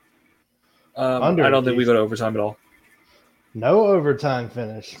 Under. I don't think we go to overtime at all. No overtime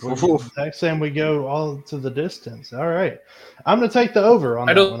finish. Zach's saying we go all to the distance. All right. I'm going to take the over on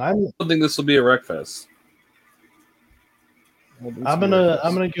that one. I don't think this will be a wreck fest. I'm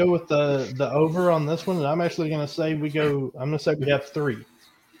gonna go with the over on this one, and I'm actually gonna say we have 3.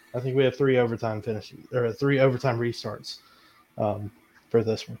 I think we have 3 overtime finishes or 3 overtime restarts for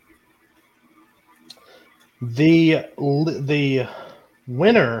this one. The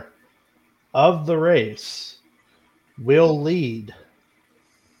winner of the race will lead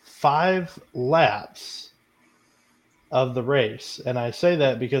 5 laps of the race. And I say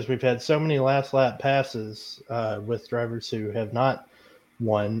that because we've had so many last lap passes with drivers who have not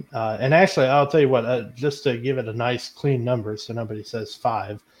won. And actually, I'll tell you what, just to give it a nice clean number so nobody says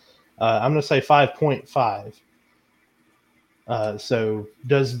 5, I'm going to say 5.5. So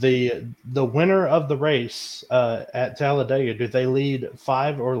does the winner of the race at Talladega, do they lead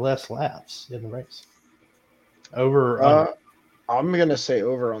 5 or less laps in the race? Over or under? I'm going to say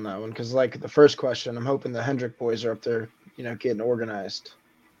over on that one because, like the first question, I'm hoping the Hendrick boys are up there, getting organized.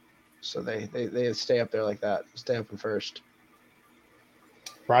 So they stay up there like that, stay up in first.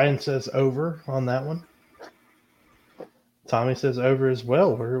 Brian says over on that one. Tommy says over as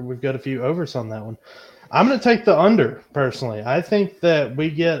well. We've got a few overs on that one. I'm going to take the under, personally. I think that we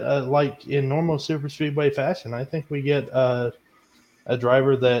get, like in normal super speedway fashion, I think we get a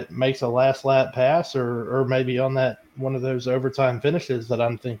driver that makes a last lap pass or maybe on that one of those overtime finishes that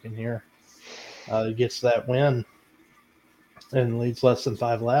I'm thinking here, gets that win and leads less than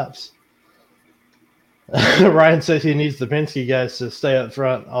 5 laps. Ryan says he needs the Penske guys to stay up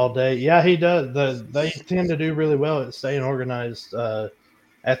front all day. Yeah, he does. They tend to do really well at staying organized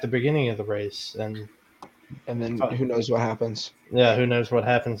at the beginning of the race. And then who knows what happens. Yeah, who knows what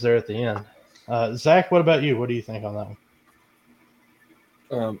happens there at the end. Zach, what about you? What do you think on that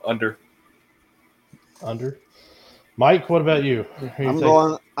one? Under. Under. Mike, what about you?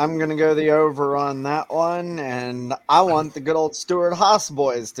 I'm going to go the over on that one, and I want the good old Stewart Haas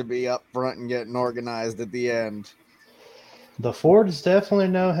boys to be up front and getting organized at the end. The Fords definitely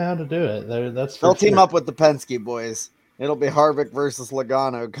know how to do it. They'll team up with the Penske boys. It'll be Harvick versus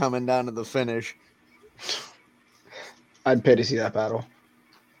Logano coming down to the finish. I'd pay to see that battle.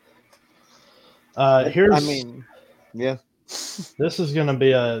 Yeah. This is going to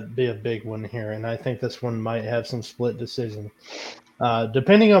be a big one here, and I think this one might have some split decision,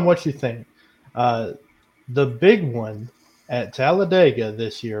 depending on what you think. The big one at Talladega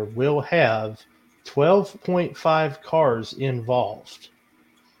this year will have 12.5 cars involved.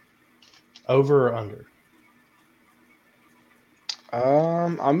 Over or under?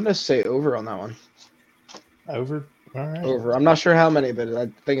 I'm going to say over on that one. Over. All right. Over. I'm not sure how many, but I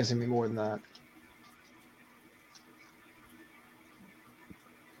think it's gonna be more than that.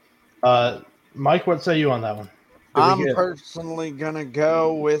 Mike, what say you on that one? I'm personally going to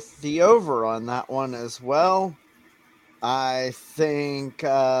go with the over on that one as well. I think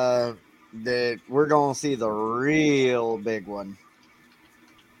that we're going to see the real big one.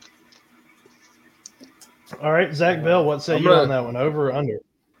 All right, Zach Bell, what say you on that one? Over or under?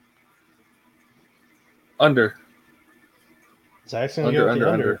 Under. Zach's going to go with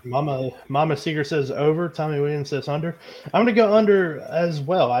the under. Mama Seeger says over. Tommy Williams says under. I'm going to go under as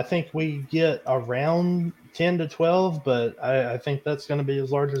well. I think we get around 10 to 12, but I think that's going to be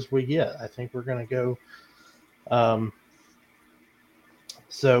as large as we get. I think we're going to go.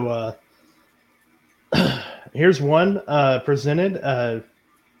 Here's one presented,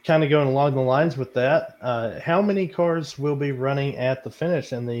 kind of going along the lines with that. How many cars will be running at the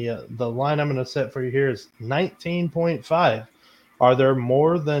finish? And the line I'm going to set for you here is 19.5. Are there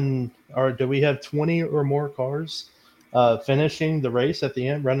more than, or do we have 20 or more cars finishing the race at the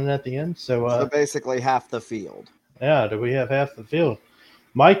end, running at the end? So basically half the field. Yeah, do we have half the field?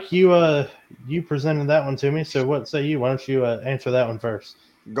 Mike, you presented that one to me. So what say you? Why don't you answer that one first?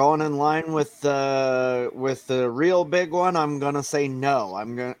 Going in line with the real big one, I'm gonna say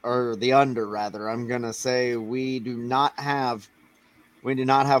no. Or the under rather. I'm gonna say we do not have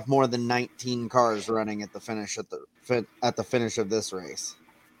more than 19 cars running at the finish of this race.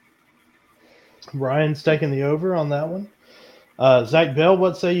 Ryan's taking the over on that one. Zach Bell,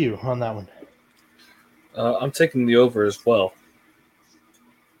 what say you on that one? I'm taking the over as well.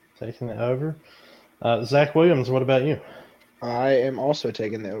 Taking the over. Zach Williams, what about you? I am also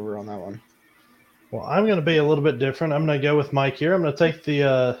taking the over on that one. Well, I'm going to be a little bit different. I'm going to go with Mike here. I'm going to take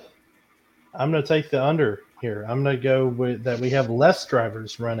the under here. I'm going to go with that we have less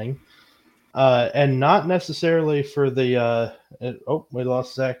drivers running, and not necessarily for the. We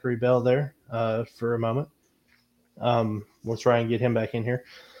lost Zachary Bell there for a moment. We'll try and get him back in here.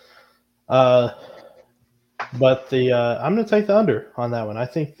 But I'm going to take the under on that one. I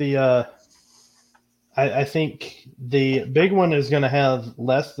think I think the big one is going to have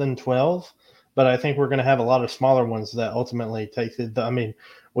less than 12, but I think we're going to have a lot of smaller ones that ultimately take it. I mean,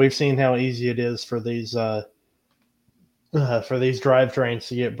 we've seen how easy it is for these drivetrains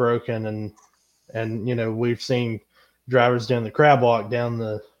to get broken, and we've seen drivers doing the crab walk down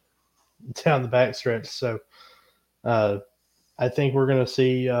the backstretch. So I think we're going to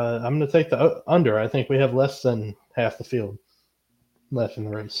see. I'm going to take the under. I think we have less than half the field left in the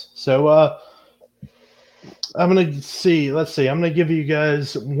race. So I'm going to see. Let's see. I'm going to give you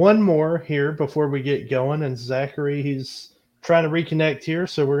guys one more here before we get going. And Zachary, he's trying to reconnect here,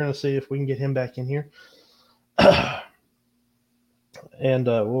 so we're going to see if we can get him back in here. And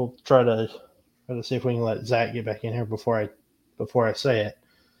we'll try to see if we can let Zach get back in here before I say it.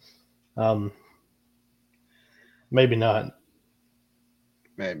 Maybe not.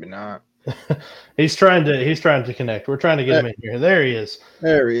 Maybe not. He's trying to connect. We're trying to get him in here. There he is.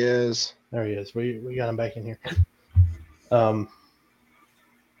 There he is. We got him back in here. Sorry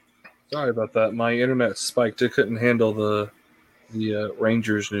about that. My internet spiked. It couldn't handle the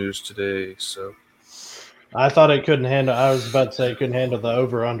Rangers news today. So I thought it couldn't handle. I was about to say it couldn't handle the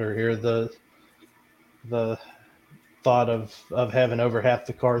over under here. The thought of having over half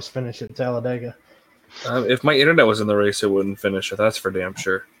the cars finish at Talladega. If my internet was in the race, it wouldn't finish. That's for damn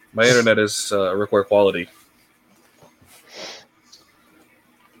sure. My internet is require quality.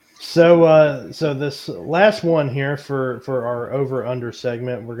 So this last one here for our over under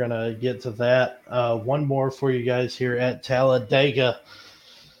segment, we're gonna get to that. One more for you guys here at Talladega.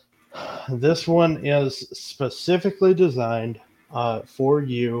 This one is specifically designed for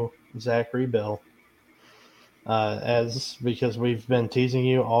you, Zachary Bell, because we've been teasing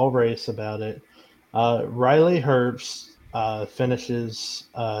you all race about it. Riley Herbst finishes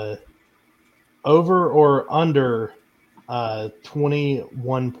over or under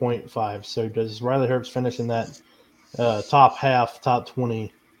 21.5. So does Riley Herbst finish in that top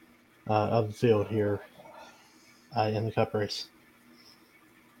 20 of the field here in the Cup race?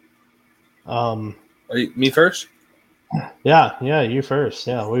 Me first? Yeah, you first.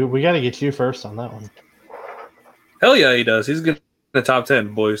 Yeah, we got to get you first on that one. Hell yeah, he does. He's getting the top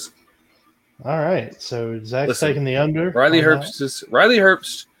 10, boys. All right, so Zach's taking the under. Riley Herbst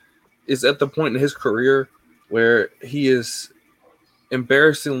is at the point in his career where he is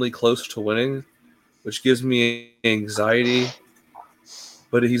embarrassingly close to winning, which gives me anxiety.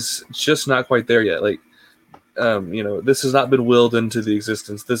 But he's just not quite there yet. Like, this has not been willed into the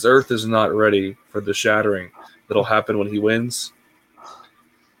existence. This earth is not ready for the shattering that'll happen when he wins.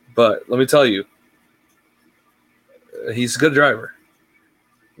 But let me tell you, he's a good driver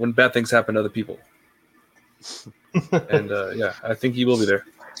when bad things happen to other people. And I think he will be there.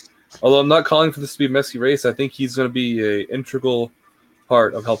 Although I'm not calling for this to be a messy race, I think he's going to be an integral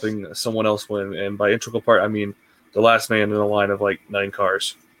part of helping someone else win. And by integral part, I mean the last man in a line of like 9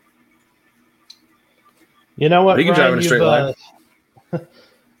 cars. You know what, He can drive in a straight line.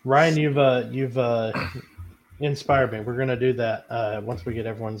 Ryan, you've inspired me. We're going to do that once we get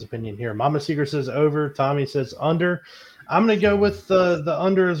everyone's opinion here. Mama Seeger says over. Tommy says under. I'm going to go with the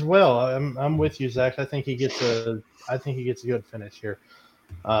under as well. I'm with you, Zach. I think he gets a good finish here.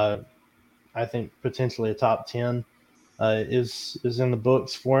 I think potentially a top 10 is in the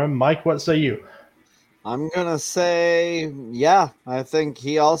books for him. Mike, what say you? I'm gonna say, I think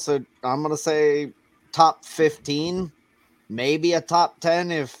he also. I'm gonna say top 15, maybe a top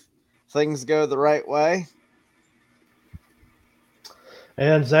 10 if things go the right way.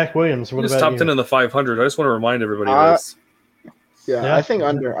 And Zach Williams, what about top you? 10 in the 500. I just want to remind everybody of this. Yeah, I think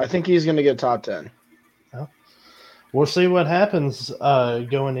under. I think he's going to get top 10. We'll see what happens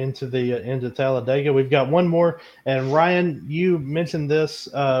going into Talladega. We've got one more, and Ryan, you mentioned this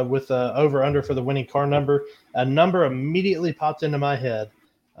with over under for the winning car number. A number immediately popped into my head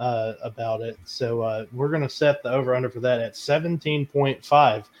about it, so we're going to set the over under for that at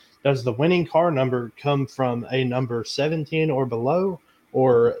 17.5. Does the winning car number come from a number 17 or below,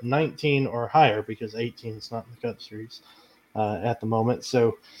 or 19 or higher? Because 18 is not in the Cup Series at the moment.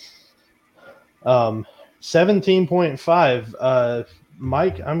 So 17.5.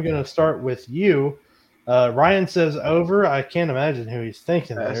 Mike, I'm going to start with you. Ryan says over. I can't imagine who he's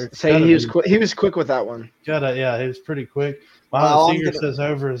thinking there. He was quick with that one. He was pretty quick. Mama Seeger says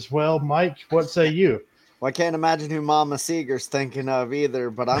over as well. Mike, what say you? Well, I can't imagine who Mama Seeger's thinking of either,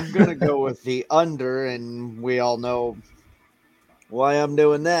 but I'm going to go with the under, and we all know why I'm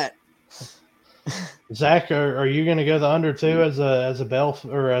doing that. Zach, are you going to go the under too as a Bell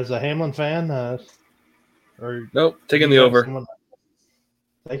or as a Hamlin fan? Or nope, taking the over.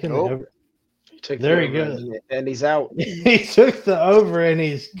 Taking the over. There you go. And he's out. He took the over and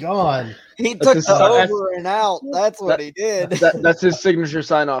he's gone. He took the over and out. That's what he did. That's his signature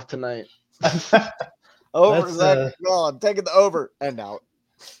sign off tonight. Over, Zach gone. Taking the over and out.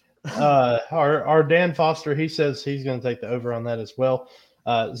 Our Dan Foster, he says he's going to take the over on that as well.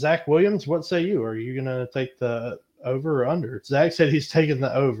 Zach Williams, what say you? Are you going to take the over or under? Zach said he's taking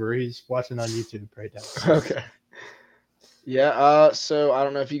the over. He's watching on YouTube right now. Okay. Yeah. So I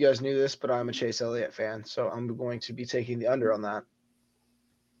don't know if you guys knew this, but I'm a Chase Elliott fan, so I'm going to be taking the under on that.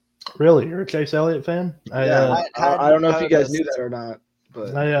 Really, you're a Chase Elliott fan? Yeah. I don't know if you guys knew that or not,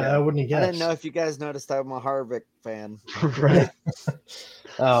 but I wouldn't guess. I didn't know if you guys noticed I'm a Harvick fan. Right.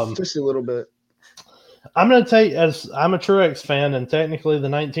 Just a little bit. I'm going to take, as I'm a Truex fan, and technically the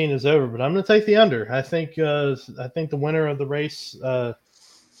 19 is over, but I'm going to take the under. I think the winner of the race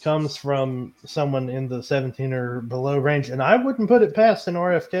comes from someone in the 17 or below range, and I wouldn't put it past an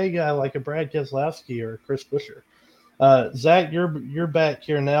RFK guy like a Brad Keselowski or Chris Buescher. Zach, you're back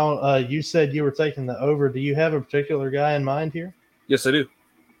here now. You said you were taking the over. Do you have a particular guy in mind here? Yes, I do.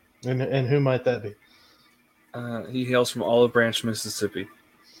 And who might that be? He hails from Olive Branch, Mississippi.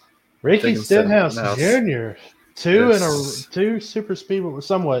 Ricky Stenhouse Jr. Two super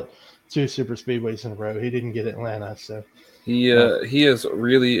speedways in a row. He didn't get Atlanta, so he has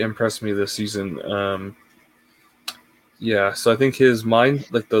really impressed me this season. So I think his mind,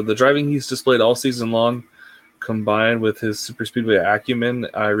 like the driving he's displayed all season long, combined with his super speedway acumen,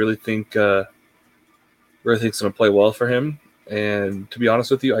 I really think it's going to play well for him. And to be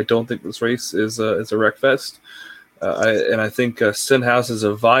honest with you, I don't think this race is a wreck fest. I think Stenhouse is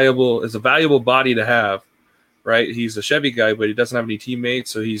a valuable body to have, right? He's a Chevy guy, but he doesn't have any teammates,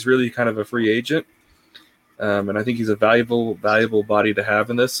 so he's really kind of a free agent. And I think he's a valuable body to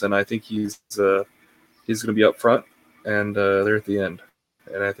have in this. And I think he's going to be up front and there at the end.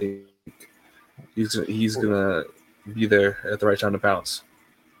 And I think he's going to be there at the right time to pounce.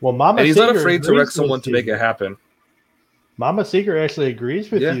 Well, Mama, and he's not afraid to wreck someone to make it happen. Mama Seeger actually agrees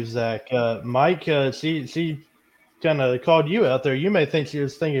with you, Zach. Mike, she kind of called you out there. You may think she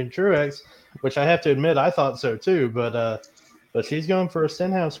was thinking Truex, which I have to admit I thought so too. But she's going for a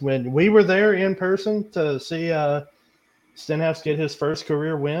Stenhouse win. We were there in person to see Stenhouse get his first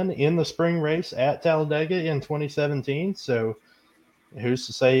career win in the spring race at Talladega in 2017. So who's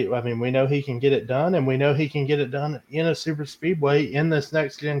to say? I mean, we know he can get it done, and we know he can get it done in a super speedway in this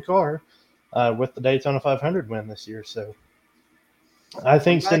next gen car with the Daytona 500 win this year. So I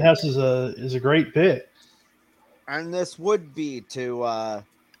think Stenhouse is a great pick. And this would be to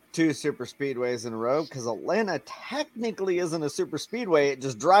 2 super speedways in a row because Atlanta technically isn't a super speedway. It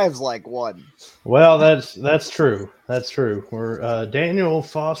just drives like one. Well, that's true. That's true. We're Daniel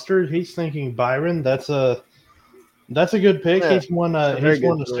Foster. He's thinking Byron. That's a good pick. Yeah, He's won. a very He's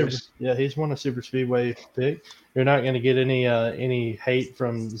won good a super. choice. Yeah, he's won a super speedway pick. You're not going to get any hate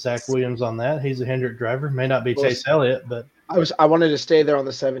from Zach Williams on that. He's a Hendrick driver. May not be Well, Chase Elliott, but I wanted to stay there on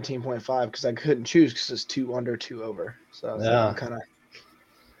the 17.5 because I couldn't choose because it's 2 under, 2 over. So I was like, I'm kind of.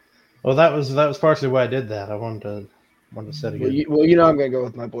 Well, that was partially why I did that. I wanted to set a good. Well, you know, I'm gonna go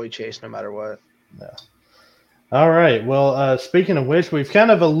with my boy Chase no matter what. Yeah. All right. Well, speaking of which, we've kind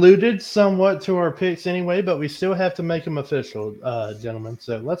of alluded somewhat to our picks anyway, but we still have to make them official, gentlemen.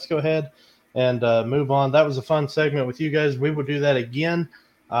 So let's go ahead and move on. That was a fun segment with you guys. We will do that again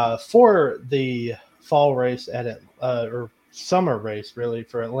for the fall race or summer race, really,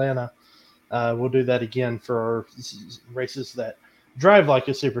 for Atlanta. We'll do that again for our races that drive like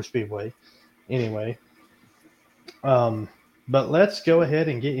a super speedway. Anyway. But let's go ahead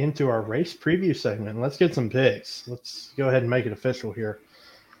and get into our race preview segment. Let's get some picks. Let's go ahead and make it official here.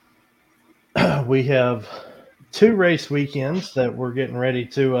 We have 2 race weekends that we're getting ready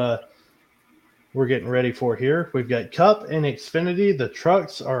for here. We've got Cup and Xfinity. The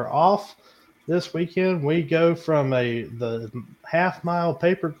trucks are off this weekend. We go from the half-mile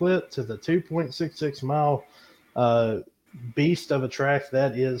paperclip to the 2.66 mile beast of a track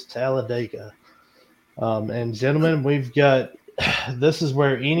that is Talladega. And gentlemen, we've got this is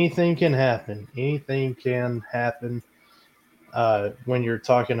where anything can happen. Anything can happen when you're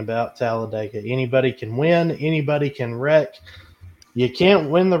talking about Talladega. Anybody can win. Anybody can wreck. You can't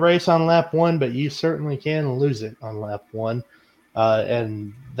win the race on lap 1, but you certainly can lose it on lap 1.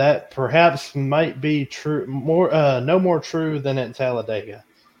 And that perhaps might be true no more true than at Talladega.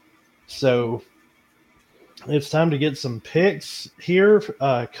 So it's time to get some picks here.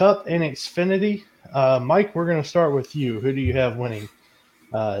 Cup and Xfinity. Mike, we're going to start with you. Who do you have winning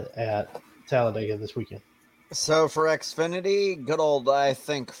at Talladega this weekend? So for Xfinity, good old, I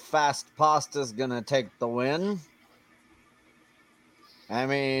think Fast Pasta's going to take the win. I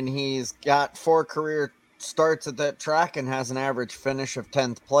mean, he's got 4 career starts at that track and has an average finish of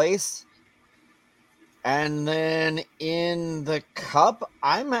 10th place. And then in the Cup,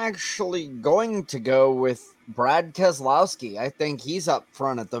 I'm actually going to go with Brad Keselowski. I think he's up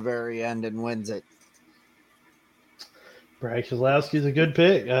front at the very end and wins it. Brad Keselowski's a good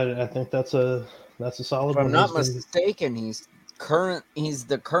pick. I think that's a solid one. If I'm not mistaken, he's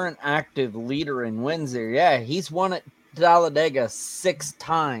the current active leader in wins there. Yeah, he's won at Talladega 6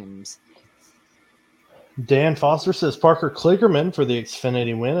 times. Dan Foster says Parker Kligerman for the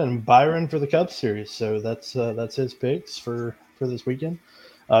Xfinity win and Byron for the Cup Series. So that's his picks for this weekend.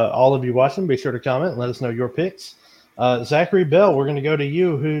 All of you watching, be sure to comment and let us know your picks. Zachary Bell, we're going to go to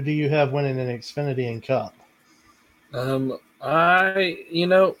you. Who do you have winning in Xfinity and Cup? We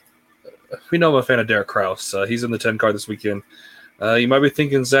know I'm a fan of Derek Kraus. He's in the 10 car this weekend. You might be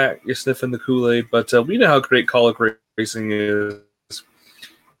thinking, Zach, you're sniffing the Kool-Aid, but we know how great colic racing is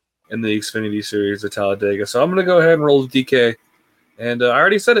in the Xfinity Series at Talladega. So I'm going to go ahead and roll with DK. And I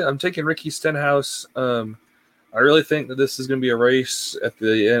already said it. I'm taking Ricky Stenhouse. I really think that this is going to be a race at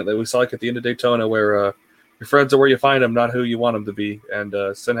the end that we saw like at the end of Daytona where your friends are where you find them, not who you want them to be. And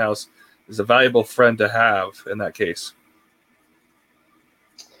Stenhouse is a valuable friend to have in that case.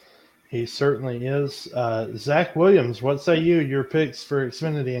 He certainly is. Zach Williams, what say you? Your picks for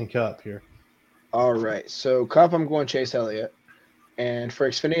Xfinity and Cup here. All right. So Cup, I'm going Chase Elliott. And for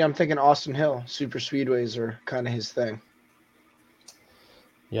Xfinity, I'm thinking Austin Hill. Super speedways are kind of his thing.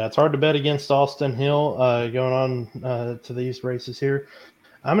 Yeah, it's hard to bet against Austin Hill going on to these races here.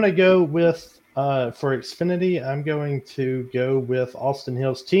 I'm going to go with, for Xfinity, I'm going to go with Austin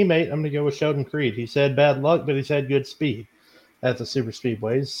Hill's teammate. I'm going to go with Sheldon Creed. He's had bad luck, but he's had good speed at the super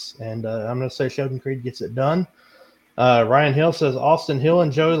speedways. And I'm going to say Sheldon Creed gets it done. Ryan Hill says Austin Hill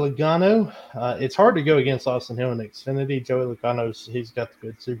and Joey Logano. It's hard to go against Austin Hill in Xfinity. Joey Logano's he's got the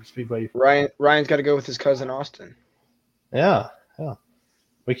good super speedway. Ryan's got to go with his cousin Austin. Yeah.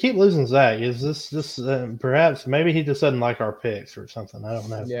 We keep losing Zach. Is this perhaps maybe he just doesn't like our picks or something? I don't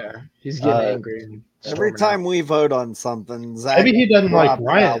know. Yeah, he's getting angry. And every time we vote on something, Zach maybe he doesn't like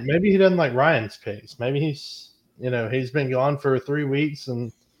Ryan. out. Maybe he doesn't like Ryan's picks. Maybe he's been gone for 3 weeks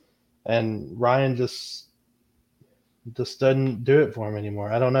and Ryan just doesn't do it for him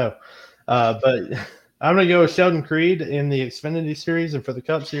anymore. I don't know. But I'm going to go with Sheldon Creed in the Xfinity Series, and for the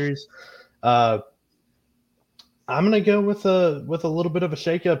Cup Series, I'm going to go with a little bit of a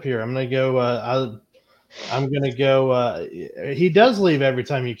shakeup here. I'm going to go. I'm going to go. He does leave every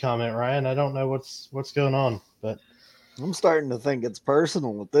time you comment, Ryan. I don't know what's going on, but I'm starting to think it's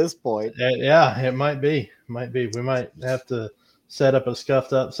personal at this point. Yeah, it might be. Might be. We might have to set up a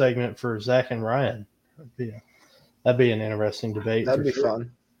scuffed up segment for Zach and Ryan. That'd be an interesting debate. That'd for be sure.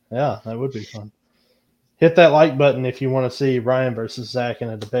 fun. Yeah, that would be fun. Hit that like button if you want to see Ryan versus Zach in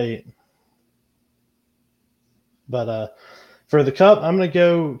a debate. But for the cup, I'm going to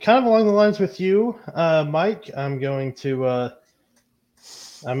go kind of along the lines with you, Mike. I'm going to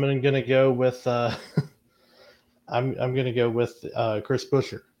go with I'm going to go with Chris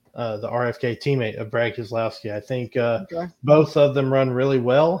Buescher, the RFK teammate of Brad Keselowski. I think both of them run really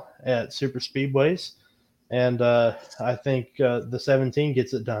well at super speedways, and I think the 17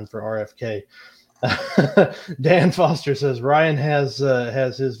 gets it done for RFK. Dan Foster says Ryan has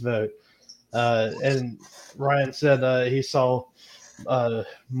his vote, and Ryan said he saw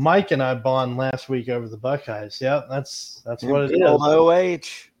Mike and I bond last week over the Buckeyes. Yeah, that's what it is.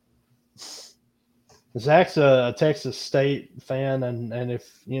 OH. Zach's a Texas State fan, and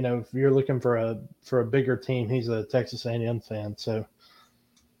if you're looking for a bigger team, he's a Texas A&M fan. So,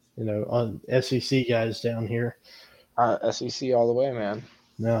 on SEC guys down here. SEC all the way, man.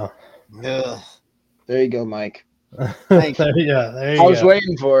 No. Ugh. There you go, Mike. Thank you. There you I was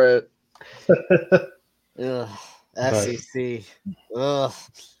waiting for it. Ugh. SEC. Ugh.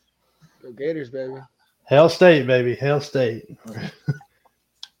 Go Gators, baby. Hail State, baby. Hail State.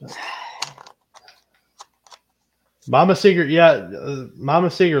 Mama Seeger,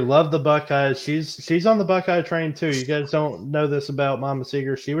 Mama Seeger loved the Buckeyes. She's on the Buckeye train too. You guys don't know this about Mama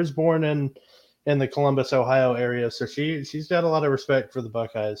Seeger. She was born in the Columbus, Ohio area, so she's got a lot of respect for the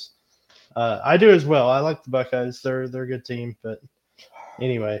Buckeyes. I do as well. I like the Buckeyes. They're a good team, but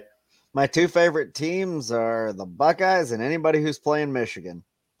anyway. My two favorite teams are the Buckeyes and anybody who's playing Michigan.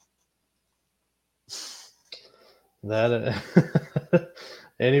 That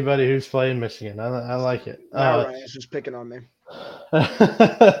anybody who's playing Michigan, I like it. Ryan's just picking on me.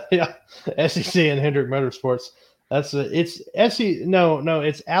 Yeah, SEC and Hendrick Motorsports. It's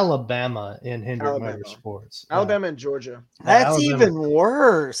Alabama in Hendrick Motorsports. Alabama and Georgia. That's Alabama. even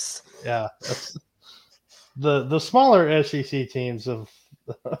worse. Yeah, the smaller SEC teams of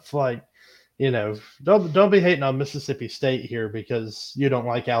like, don't be hating on Mississippi State here because you don't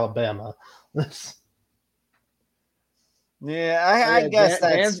like Alabama. Yeah, I guess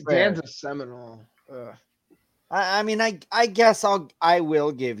that's fair. Dan's a Seminole. I mean, I guess I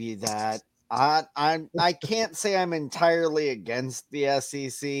will give you that. I can't say I'm entirely against the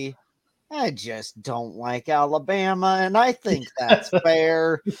SEC. I just don't like Alabama, and I think that's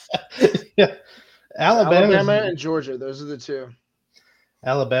fair. Yeah, Alabama and Georgia, those are the two.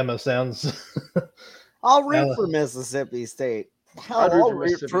 Alabama sounds. I'll root for Mississippi State. Hell,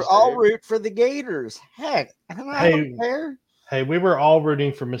 I'll root for the Gators. Heck, I don't care. Hey, we were all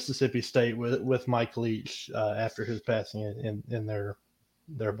rooting for Mississippi State with Mike Leach after his passing in their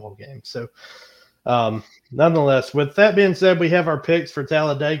bowl game. So, nonetheless, with that being said, we have our picks for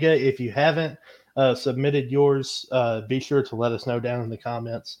Talladega. If you haven't submitted yours, be sure to let us know down in the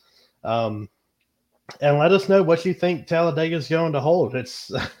comments. And let us know what you think Talladega is going to hold. It's,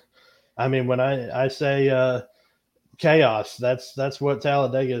 I mean, when I say chaos, that's what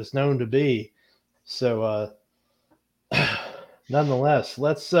Talladega is known to be. So, nonetheless,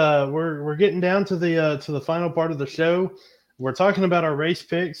 let's we're getting down to the final part of the show. We're talking about our race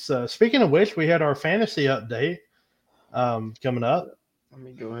picks. Speaking of which, we had our fantasy update coming up. Let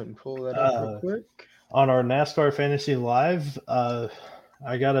me go ahead and pull that up real quick. On our NASCAR Fantasy Live.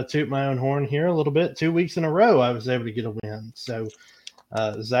 I got to toot my own horn here a little bit. 2 weeks in a row, I was able to get a win. So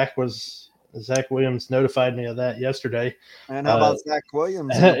Zach Williams notified me of that yesterday. And how about Zach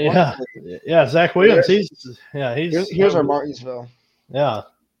Williams? Yeah, Zach Williams. Here's our Martinsville. Yeah.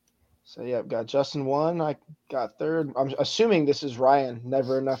 So yeah, I've got Justin 1. I got 3rd. I'm assuming this is Ryan.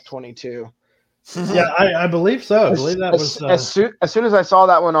 Never enough 22. Yeah, I believe so. I believe that was as soon as I saw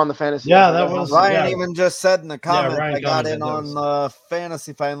that one on the fantasy. Yeah, that was Ryan. Even just said in the comments, Ryan I got in on the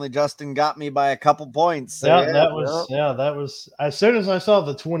fantasy. Finally, Justin got me by a couple points. So that was as soon as I saw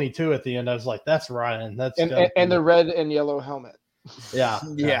the 22 at the end, I was like, "That's Ryan." That's and the red and yellow helmet. Yeah.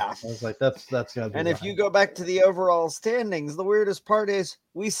 I was like, "That's gotta be." And Ryan. if you go back to the overall standings, the weirdest part is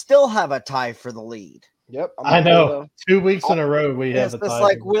we still have a tie for the lead. Yep, I know. 2 weeks in a row we have a tie. It's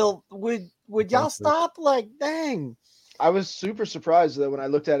like, would y'all stop? Like, dang. I was super surprised though when I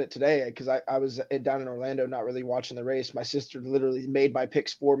looked at it today because I was down in Orlando, not really watching the race. My sister literally made my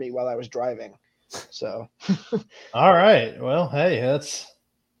picks for me while I was driving. So, all right. Well, hey,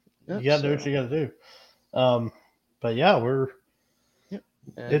 you got to do what you got to do. But yeah,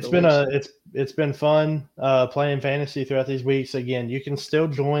 And It's been fun playing fantasy throughout these weeks. Again, you can still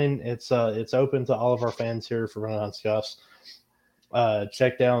join. It's open to all of our fans here for Runnin on Scuffs.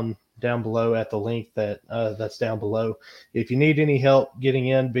 Check down below at the link that's down below. If you need any help getting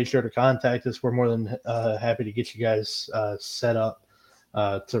in, be sure to contact us. We're more than happy to get you guys set up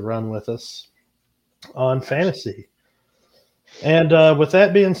to run with us on fantasy. And with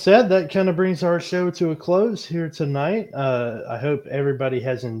that being said, that kind of brings our show to a close here tonight. I hope everybody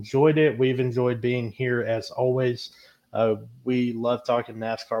has enjoyed it. We've enjoyed being here as always. We love talking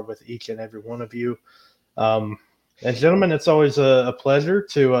NASCAR with each and every one of you. And gentlemen, it's always a pleasure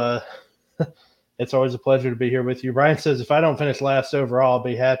to be here with you. Brian says, if I don't finish last overall, I'll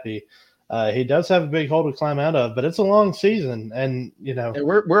be happy. He does have a big hole to climb out of, but it's a long season, and and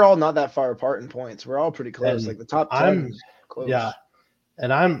we're all not that far apart in points. We're all pretty close. Like the top 10 is close. Yeah,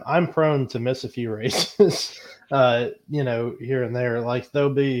 and I'm prone to miss a few races, here and there. Like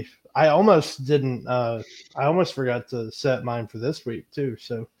I almost didn't. I almost forgot to set mine for this week too.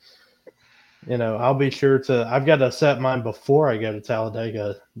 So, I'll be sure to. I've got to set mine before I go to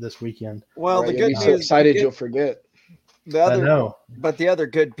Talladega this weekend. Well, the you'll good be news, so excited you'll forget. I know. But the other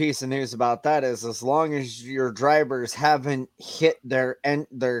good piece of news about that is, as long as your drivers haven't hit their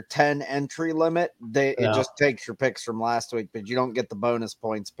 10 entry limit, it just takes your picks from last week, but you don't get the bonus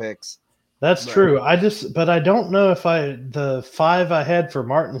points picks. That's true. But I don't know if the 5 I had for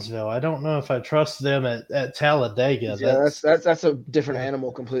Martinsville, I don't know if I trust them at Talladega. Yeah, that's a different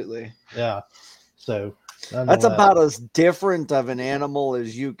animal completely. Yeah. So that's about as different of an animal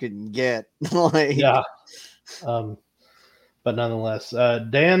as you can get. Yeah. But nonetheless,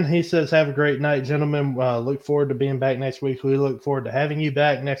 Dan, he says, have a great night, gentlemen. Look forward to being back next week. We look forward to having you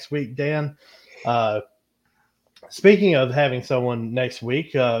back next week, Dan. Speaking of having someone next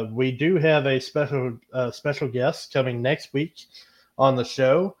week, we do have a special guest coming next week on the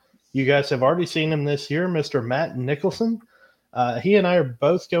show. You guys have already seen him this year, Mr. Matt Nicholson. He and I are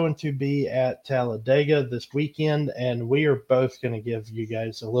both going to be at Talladega this weekend, and we are both going to give you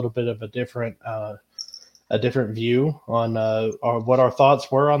guys a little bit of a different view on what our thoughts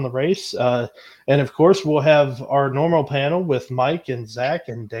were on the race. And of course, we'll have our normal panel with Mike and Zach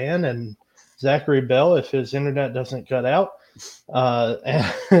and Dan and Zachary Bell if his internet doesn't cut out.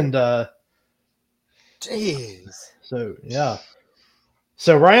 Jeez. So, yeah.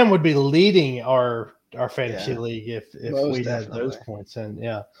 So Ryan would be leading our fantasy league if we had those points. And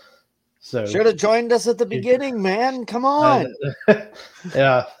yeah. So should have joined us at the beginning, man. Come on.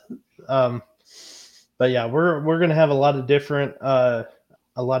 Yeah. But yeah, we're gonna have a lot of different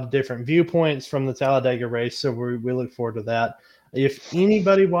viewpoints from the Talladega race, so we look forward to that. If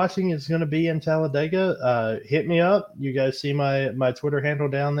anybody watching is gonna be in Talladega, hit me up. You guys see my Twitter handle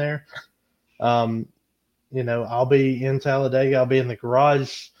down there. I'll be in Talladega. I'll be in the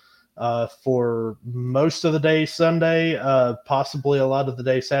garage for most of the day Sunday, possibly a lot of the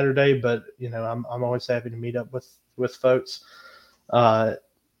day Saturday. But I'm always happy to meet up with folks.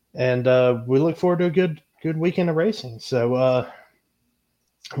 And we look forward to a good weekend of racing. So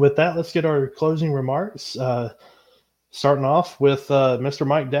with that, let's get our closing remarks. Starting off with Mr.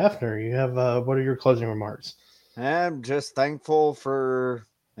 Mike Daffner. You have what are your closing remarks? I'm just thankful for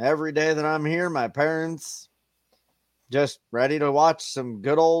every day that I'm here. My parents just ready to watch some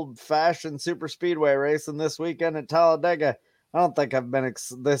good old-fashioned super speedway racing this weekend at Talladega. I don't think I've been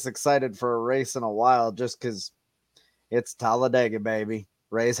this excited for a race in a while, just because it's Talladega, baby.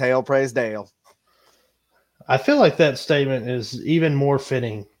 Raise hail, praise Dale. I feel like that statement is even more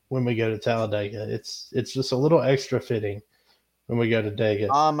fitting when we go to Talladega. It's just a little extra fitting when we go to Dega.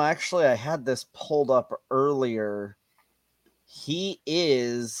 Actually, I had this pulled up earlier. He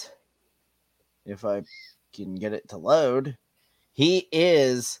is, if I can get it to load, he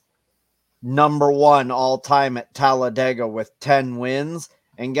is number 1 all time at Talladega with 10 wins.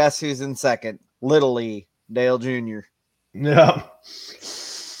 And guess who's in second? Little E, Dale Jr. Yeah.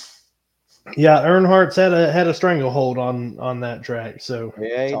 Yeah, Earnhardt's had a stranglehold on that track. So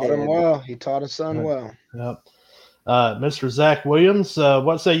yeah, he taught him well. He taught his son well. Yep. Mr. Zach Williams,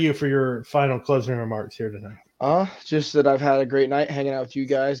 what say you for your final closing remarks here tonight? Just that I've had a great night hanging out with you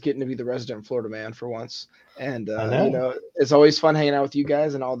guys, getting to be the resident Florida man for once. And it's always fun hanging out with you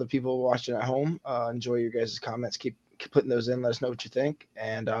guys and all the people watching at home. Enjoy your guys' comments. Keep putting those in. Let us know what you think.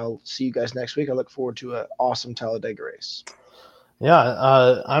 And I'll see you guys next week. I look forward to an awesome Talladega race.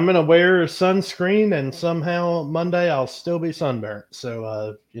 Yeah, I'm gonna wear sunscreen, and somehow Monday I'll still be sunburnt.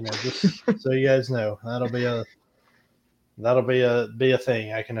 So just so you guys know, that'll be a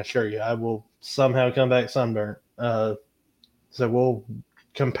thing. I can assure you, I will somehow come back sunburnt. So we'll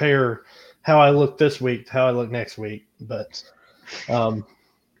compare how I look this week to how I look next week. But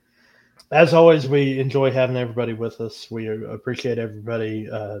As always, we enjoy having everybody with us. We appreciate everybody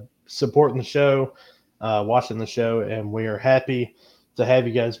supporting the show, watching the show, and we are happy to have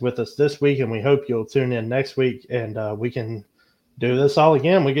you guys with us this week. And we hope you'll tune in next week, and we can do this all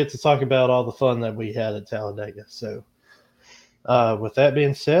again. We get to talk about all the fun that we had at Talladega. So, with that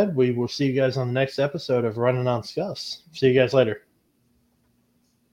being said, we will see you guys on the next episode of Running on Scuffs. See you guys later.